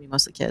party. It's gonna be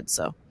mostly kids,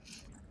 so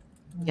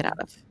get out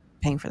of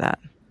paying for that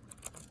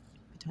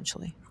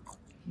potentially.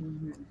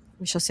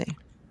 We shall see.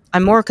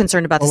 I'm more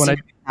concerned about the Well, when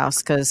senior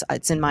house because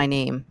it's in my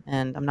name,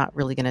 and I'm not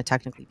really going to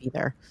technically be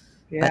there.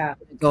 Yeah.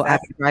 But I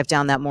have to drive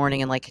down that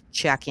morning and like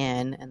check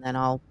in, and then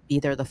I'll be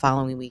there the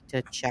following week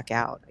to check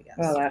out. I guess.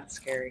 Well, that's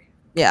scary.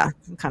 Yeah,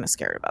 I'm kind of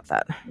scared about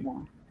that. Yeah.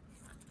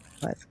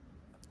 But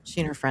she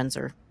and her friends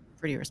are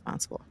pretty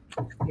responsible.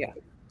 Yeah.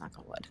 Knock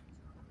on wood.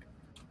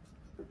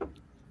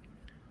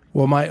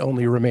 Well, my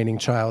only remaining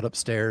child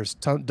upstairs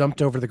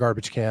dumped over the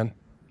garbage can.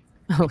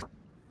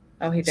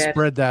 Oh, he did.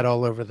 Spread that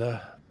all over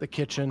the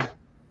kitchen.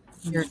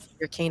 Your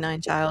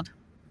canine child.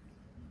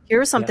 Here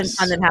was something Yes.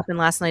 fun that happened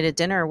last night at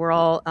dinner. We're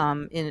all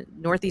in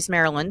Northeast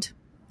Maryland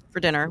for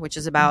dinner, which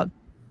is about a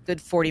good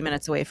 40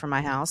 minutes away from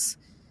my house.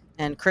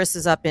 And Chris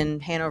is up in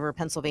Hanover,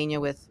 Pennsylvania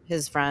with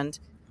his friend.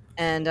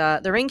 And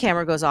the Ring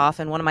camera goes off,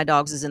 and one of my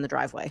dogs is in the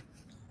driveway.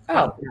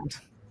 Oh,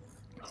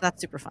 So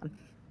that's super fun.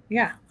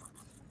 yeah.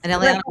 And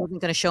Eliana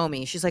wasn't going to show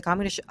me. She's like, I'm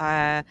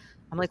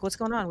like, what's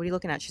going on? What are you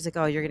looking at? She's like,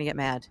 oh, you're going to get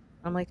mad.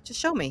 I'm like, just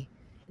show me.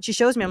 And she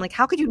shows me. I'm like,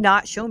 how could you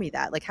not show me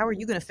that? Like, how are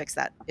you going to fix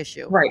that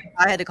issue? Right.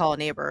 I had to call a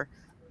neighbor.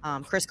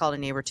 Chris called a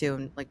neighbor too.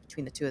 And like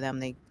between the two of them,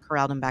 they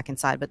corralled him back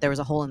inside, but there was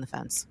a hole in the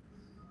fence.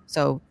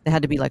 So they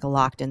had to be like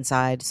locked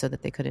inside so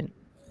that they couldn't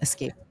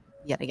escape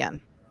yet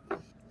again.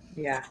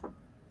 Yeah.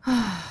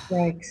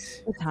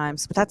 Yikes. Good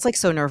times. But that's like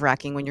so nerve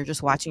wracking when you're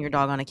just watching your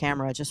dog on a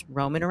camera, just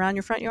roaming around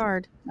your front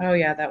yard. Oh,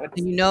 yeah. That would.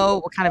 And you know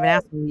what kind of an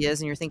asshole he is,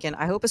 and you're thinking,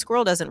 I hope a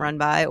squirrel doesn't run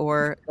by,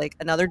 or like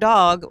another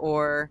dog,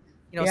 or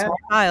a small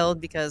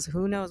child, because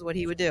who knows what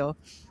he would do.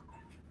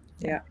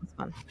 Yeah. It's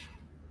fun.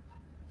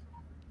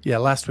 Yeah,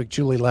 last week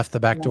Julie left the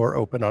back door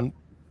open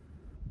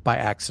by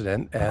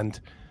accident, and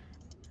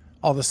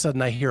all of a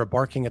sudden I hear a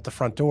barking at the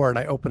front door, and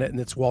I open it, and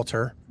it's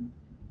Walter,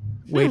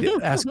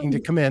 asking to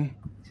come in.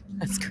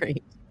 That's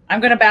great. I'm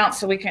going to bounce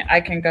so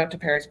I can go to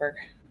Perrysburg.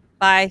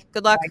 Bye.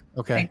 Good luck.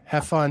 Okay,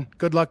 have fun.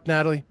 Good luck,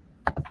 Natalie.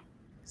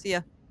 See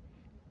ya.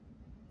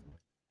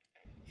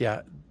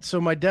 Yeah,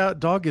 so my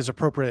dog is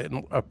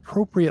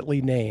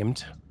appropriately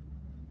named,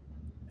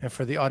 and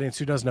for the audience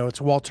who does know,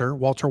 it's Walter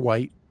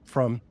White,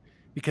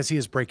 because he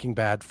is Breaking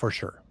Bad for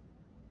sure.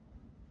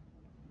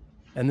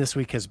 And this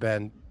week has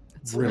been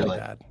really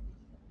bad.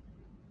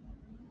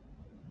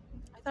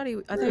 I thought he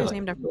was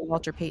named after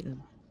Walter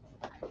Payton.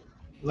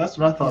 That's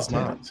what I thought He's too.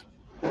 not.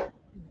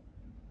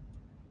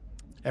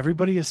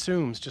 Everybody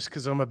assumes just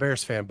because I'm a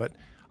Bears fan, but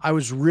I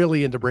was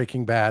really into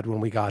Breaking Bad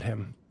when we got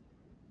him.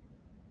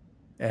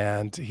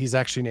 And he's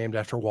actually named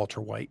after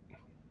Walter White.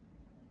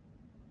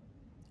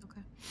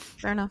 Okay.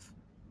 Fair enough.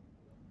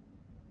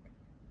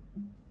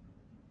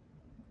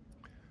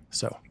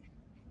 So,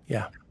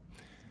 yeah.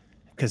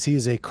 Because he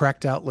is a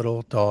cracked out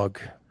little dog.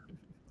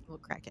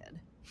 Little crackhead.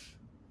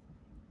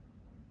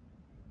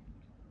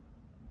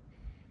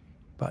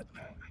 But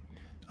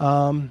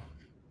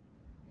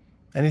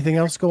anything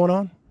else going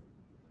on?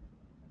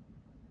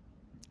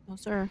 No,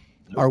 sir.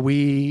 Are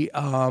we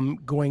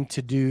going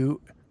to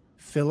do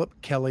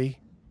Philip Kelly?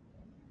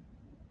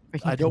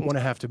 I don't want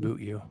to have to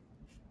boot you.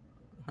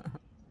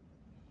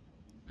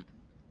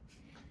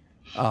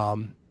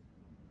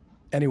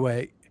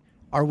 Anyway,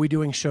 are we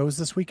doing shows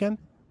this weekend?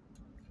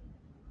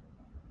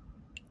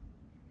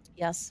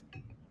 Yes.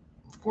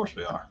 Of course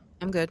we are.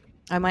 I'm good.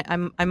 I might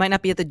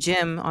not be at the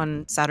gym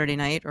on Saturday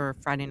night or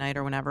Friday night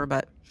or whenever,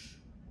 but it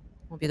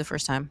won't be the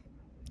first time.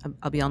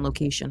 I'll be on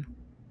location.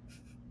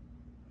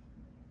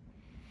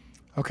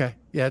 Okay.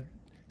 Yeah.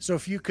 So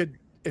if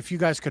you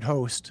guys could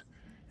host,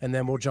 and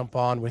then we'll jump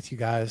on with you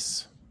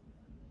guys,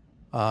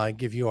 and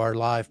give you our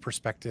live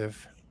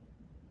perspective.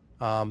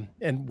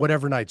 And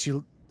whatever nights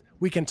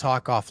we can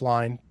talk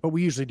offline, but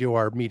we usually do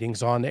our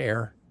meetings on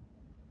air.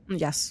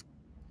 Yes.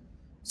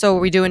 So are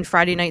we doing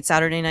Friday night,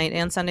 Saturday night,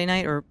 and Sunday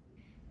night, or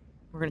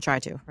we're going to try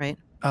to, right?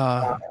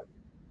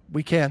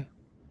 We can.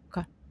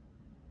 Okay.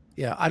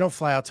 Yeah. I don't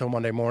fly out till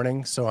Monday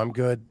morning, so I'm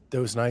good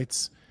those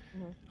nights.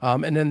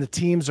 Mm-hmm. And then the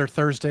teams are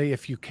Thursday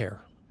if you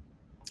care.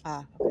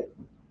 Okay.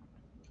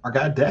 Our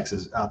guy Dex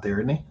is out there,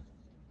 isn't he?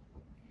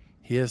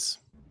 He is.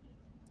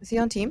 Is he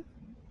on team?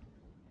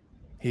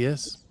 He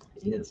is.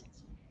 He is.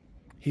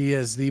 He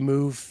is the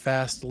move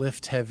fast,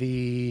 lift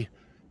heavy,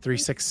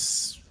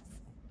 3-6,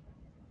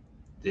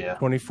 Yeah.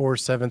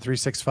 24/7,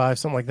 365,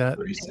 something like that.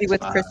 Is he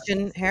with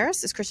Christian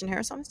Harris? Is Christian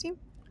Harris on his team?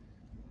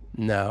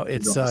 No,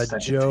 it's He's on the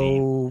second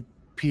Joe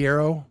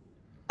Piero.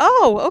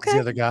 Oh, Is okay. the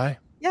other guy.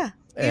 Yeah.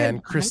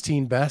 And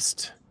Christine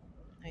Best.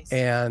 Nice.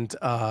 And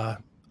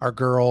our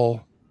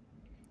girl,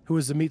 who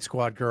was the Meat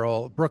Squad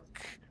girl, Brooke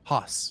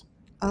Haas.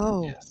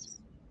 Oh, Yes.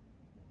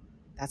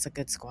 that's a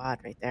good squad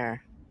right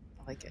there.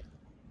 I like it.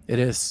 It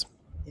is.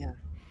 Yeah.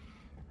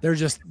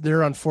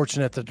 They're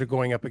unfortunate that they're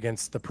going up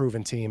against the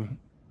proven team.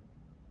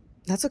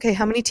 That's okay.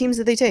 How many teams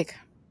did they take?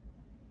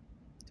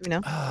 Do we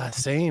know?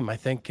 Same. I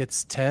think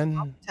it's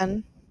 10,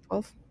 10,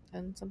 12,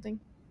 10 something?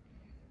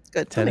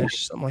 Good.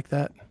 10-ish, something like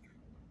that.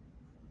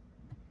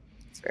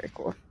 It's very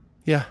cool.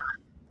 Yeah.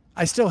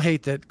 I still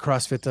hate that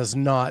CrossFit does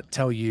not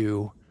tell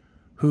you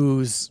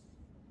who's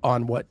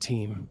on what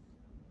team.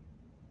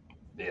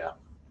 Yeah.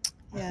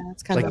 Yeah,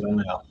 it's kind I of don't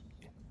know.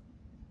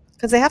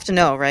 because they have to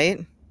know,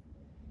 right?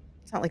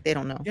 It's not like they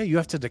don't know. Yeah, you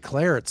have to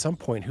declare at some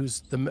point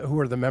who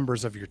are the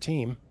members of your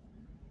team.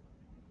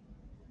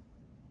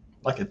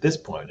 Like at this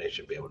point, they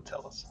should be able to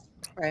tell us.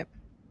 Right.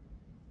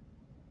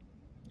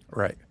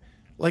 Right.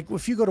 Like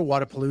if you go to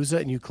Wadapalooza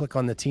and you click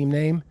on the team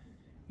name,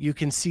 you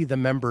can see the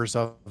members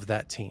of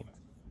that team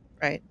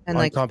Right. And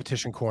on like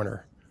Competition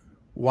Corner.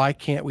 Why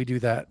can't we do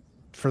that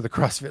for the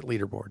CrossFit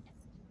leaderboard?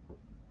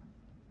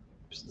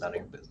 It's none of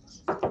your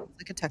business.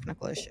 like a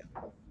technical issue.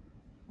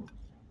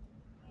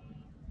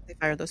 They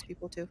fired those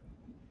people too.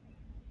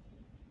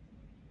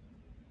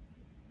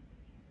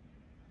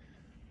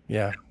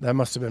 Yeah, that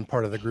must have been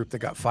part of the group that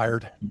got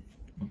fired.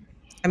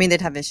 I mean,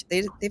 they've had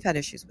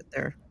issues with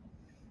their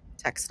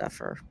tech stuff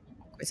for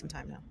quite some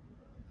time now.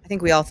 I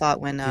think we all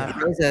thought when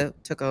Rosa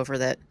took over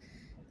that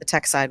the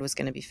tech side was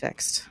going to be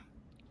fixed,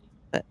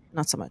 but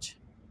not so much.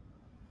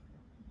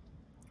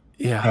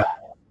 Yeah.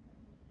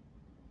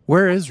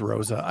 Where is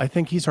Rosa? I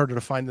think he's harder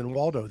to find than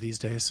Waldo these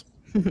days.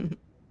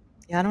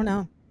 Yeah, I don't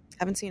know.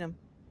 Haven't seen him.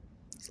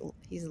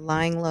 He's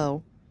lying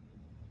low.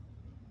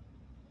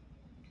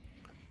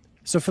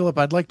 So, Philip,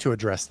 I'd like to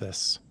address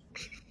this.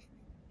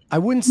 I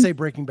wouldn't say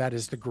Breaking Bad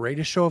is the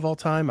greatest show of all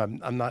time.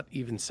 I'm not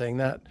even saying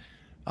that.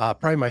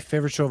 Probably my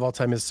favorite show of all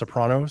time is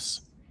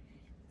Sopranos,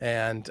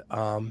 and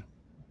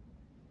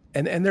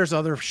there's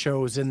other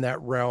shows in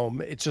that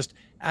realm. It's just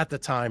at the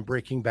time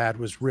Breaking Bad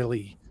was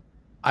really,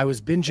 I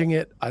was binging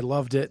it. I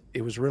loved it.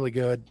 It was really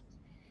good,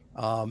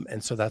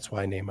 and so that's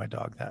why I named my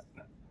dog that.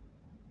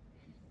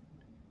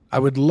 I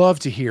would love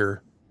to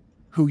hear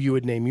who you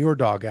would name your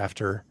dog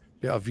after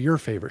of your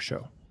favorite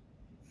show.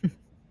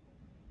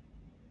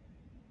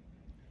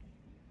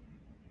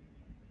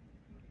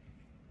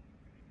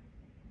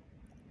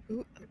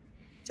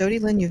 Jody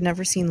Lynn, you've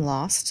never seen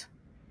Lost?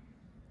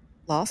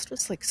 Lost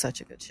was like such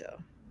a good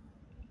show.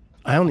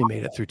 I only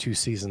made it through 2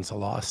 seasons of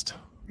Lost.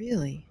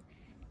 Really?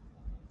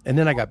 And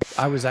then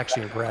I was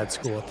actually in grad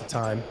school at the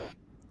time.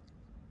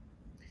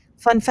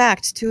 Fun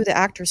fact, 2 of the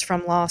actors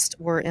from Lost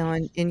were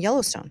in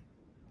Yellowstone.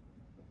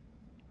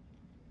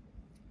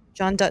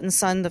 John Dutton's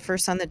son, the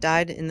first son that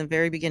died in the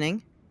very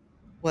beginning,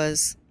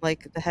 was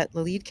like the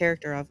lead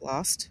character of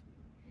Lost.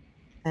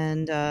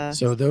 And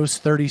so those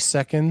 30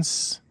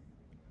 seconds,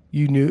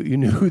 you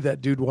knew who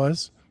that dude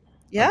was?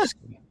 Yeah.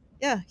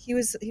 Yeah, he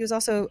was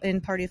also in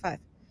Party of Five.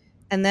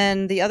 And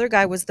then the other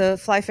guy was the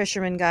fly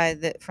fisherman guy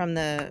that from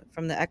the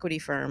equity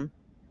firm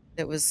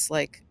that was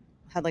like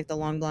had like the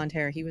long blonde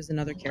hair. He was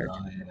another character.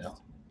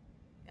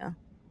 Yeah.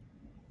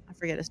 I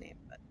forget his name,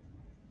 but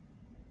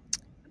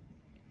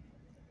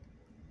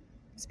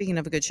speaking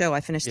of a good show,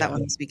 I finished that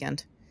one this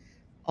weekend.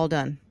 All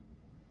done.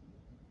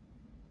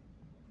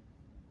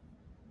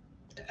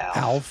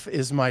 Alf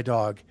is my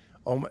dog.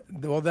 Oh,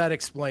 well, that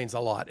explains a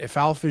lot. If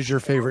Alf is your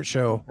favorite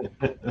show.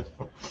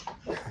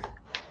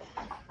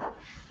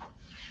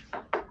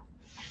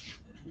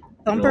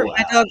 Bumper,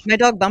 my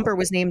dog Bumper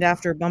was named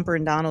after Bumper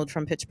and Donald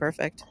from Pitch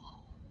Perfect.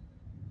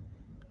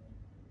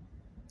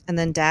 And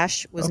then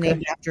Dash was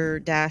named after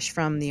Dash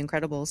from The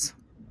Incredibles.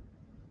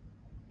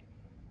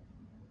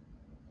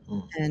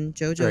 And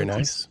JoJo. Very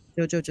nice.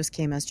 JoJo just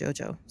came as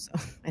JoJo, so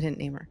I didn't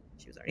name her.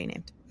 She was already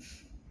named.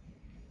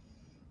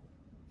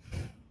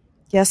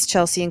 Yes,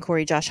 Chelsea and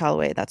Corey, Josh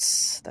Holloway.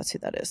 That's who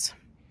that is.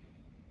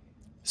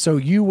 So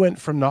you went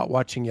from not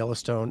watching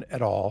Yellowstone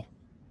at all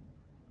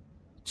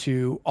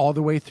to all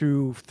the way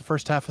through the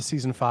first half of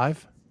season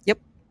 5? Yep.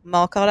 I'm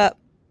all caught up.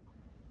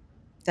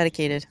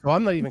 Dedicated. Well,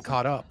 I'm not even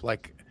caught up.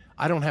 Like,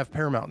 I don't have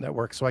Paramount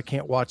Network, so I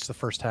can't watch the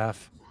first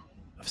half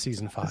of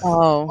season 5.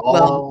 Oh,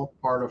 all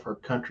part of her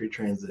country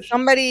transition.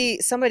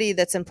 Somebody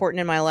that's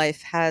important in my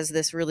life has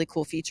this really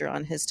cool feature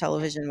on his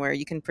television where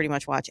you can pretty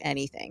much watch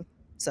anything.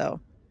 So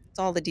it's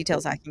all the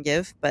details I can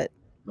give, but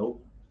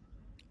nope.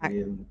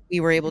 We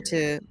were able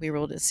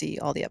to see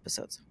all the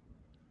episodes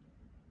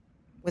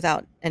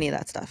without any of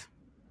that stuff.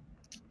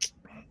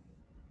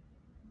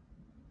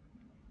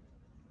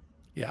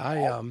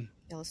 Yeah,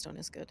 Yellowstone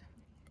is good.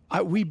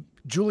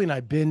 Julie and I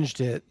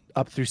binged it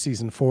up through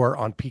season 4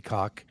 on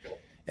Peacock,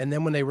 and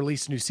then when they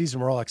released a new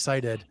season, we're all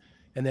excited.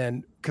 And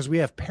then because we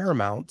have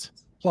Paramount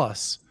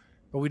Plus,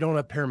 but we don't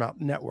have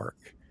Paramount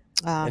Network,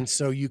 and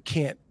so you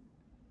can't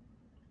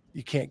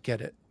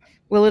get it.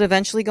 Will it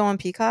eventually go on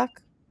Peacock?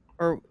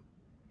 Or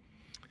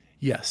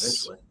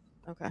yes, eventually.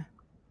 Okay,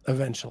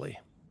 eventually.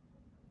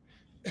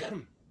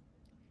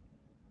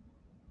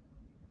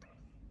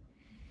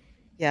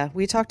 Yeah,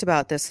 we talked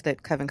about this,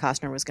 that Kevin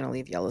Costner was going to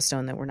leave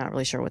Yellowstone, that we're not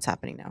really sure what's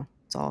happening now.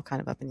 It's all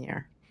kind of up in the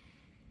air.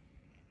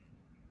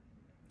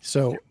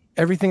 So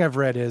everything I've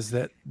read is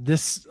that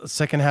this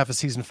second half of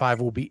season 5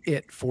 will be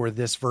it for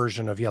this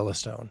version of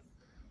Yellowstone.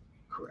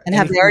 Correct. And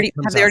have they already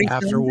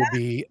after filmed will that?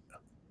 be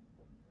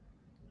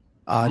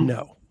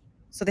no.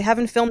 So they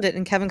haven't filmed it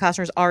and Kevin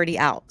Costner's already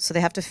out. So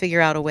they have to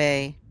figure out a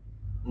way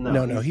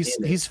No,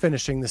 he's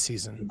finishing the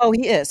season. Oh,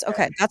 he is.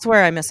 Okay. That's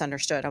where I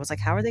misunderstood. I was like,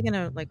 how are they going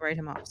to like write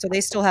him off? So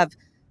they still have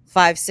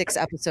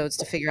 5-6 episodes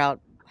to figure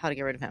out how to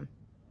get rid of him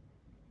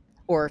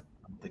or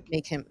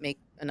make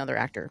another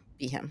actor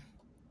be him.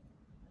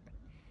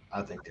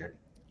 I think they're.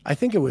 I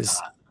think it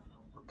was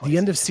the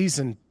end of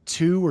season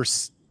 2 or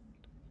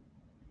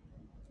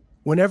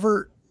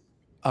whenever.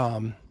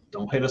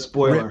 Don't hit a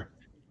spoiler.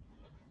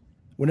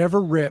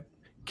 Whenever Rip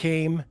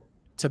came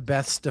to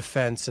Beth's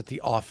defense at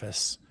the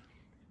office,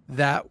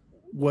 that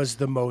was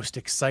the most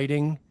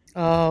exciting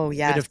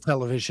bit of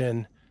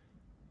television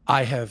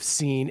I have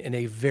seen in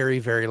a very,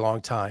 very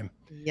long time.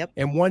 Yep.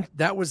 And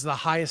that was the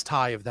highest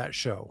high of that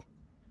show.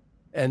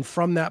 And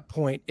from that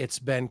point, it's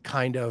been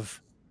kind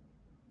of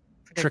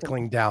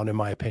trickling down, in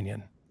my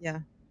opinion. Yeah.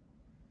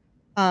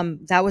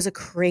 That was a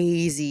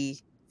crazy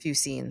few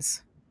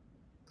scenes.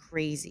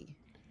 Crazy.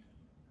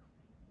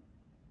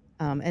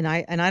 And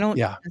I don't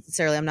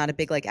necessarily, I'm not a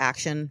big like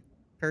action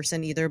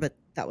person either, but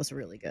that was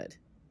really good.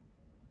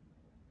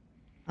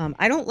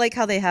 I don't like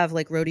how they have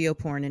like rodeo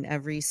porn in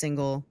every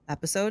single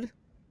episode,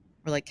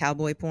 or like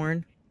cowboy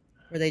porn,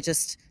 where they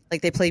just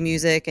like they play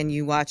music and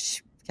you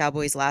watch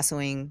cowboys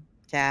lassoing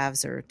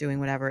calves or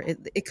doing whatever.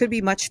 It could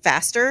be much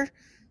faster.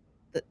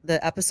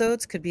 The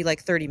episodes could be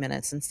like 30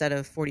 minutes instead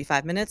of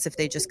 45 minutes if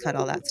they just cut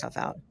all that stuff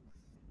out.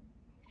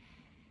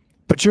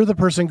 But you're the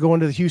person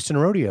going to the Houston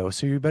rodeo,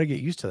 so you better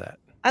get used to that.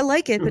 I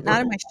like it, but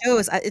not in my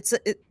shows.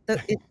 It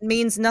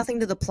means nothing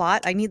to the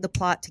plot. I need the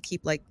plot to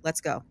keep like, let's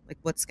go. Like,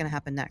 what's going to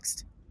happen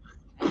next?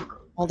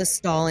 All this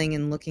stalling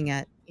and looking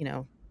at,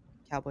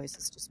 cowboys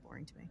is just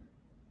boring to me.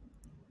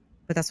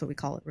 But that's what we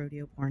call it,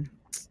 rodeo porn.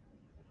 It's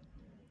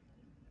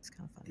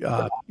kind of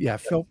funny. Yeah,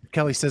 Phil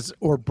Kelly says,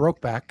 or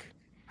Brokeback,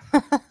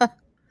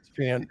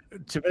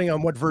 depending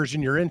on what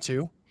version you're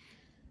into.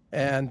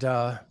 And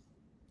I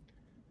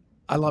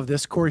love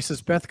this. Corey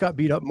says, Beth got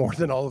beat up more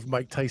than all of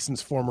Mike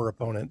Tyson's former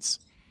opponents.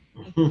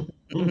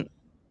 It's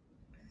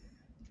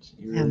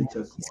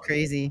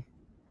crazy.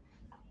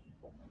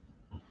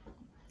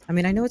 I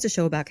mean, I know it's a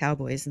show about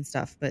cowboys and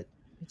stuff, but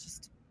it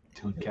just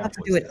you have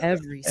to do it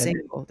every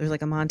single. There's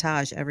like a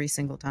montage every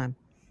single time.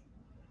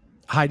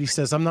 Heidi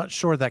says, I'm not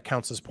sure that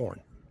counts as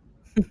porn.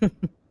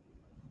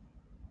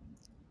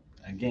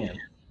 Again,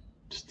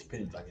 just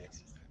depends, I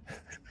guess.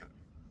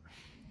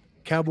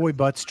 Cowboy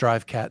butts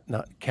drive cat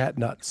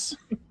nuts.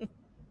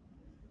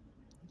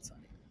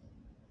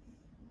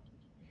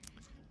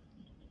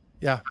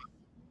 Yeah.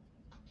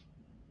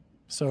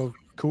 So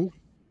cool.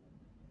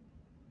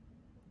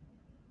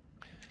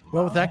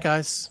 Well, with that,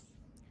 guys,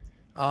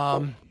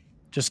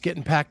 just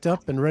getting packed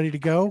up and ready to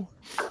go.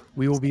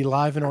 We will be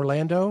live in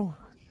Orlando.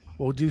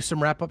 We'll do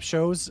some wrap-up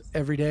shows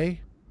every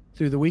day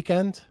through the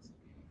weekend,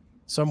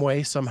 some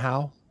way,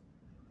 somehow.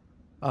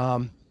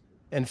 And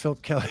Phil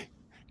Kelly,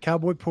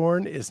 Cowboy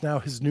Porn is now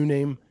his new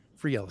name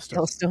for Yellowstone.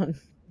 Yellowstone.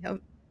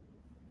 Yep.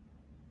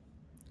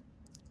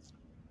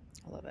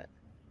 I love it.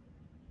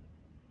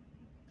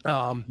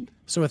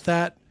 So with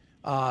that,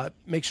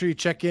 make sure you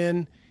check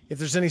in. If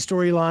there's any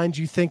storylines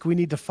you think we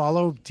need to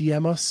follow,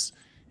 DM us,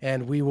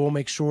 and we will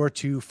make sure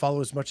to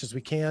follow as much as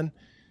we can.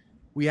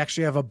 We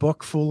actually have a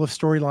book full of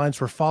storylines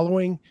we're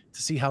following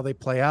to see how they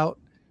play out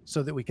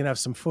so that we can have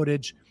some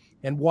footage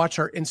and watch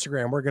our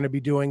Instagram. We're going to be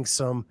doing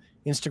some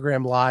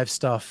Instagram live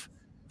stuff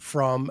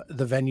from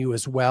the venue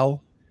as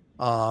well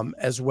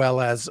as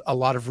a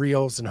lot of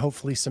reels and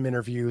hopefully some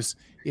interviews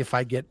if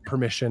I get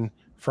permission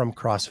from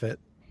CrossFit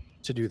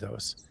to do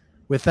those.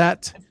 With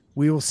that,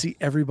 we will see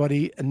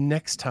everybody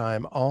next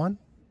time on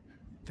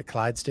the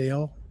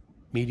Clydesdale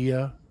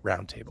Media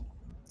Roundtable.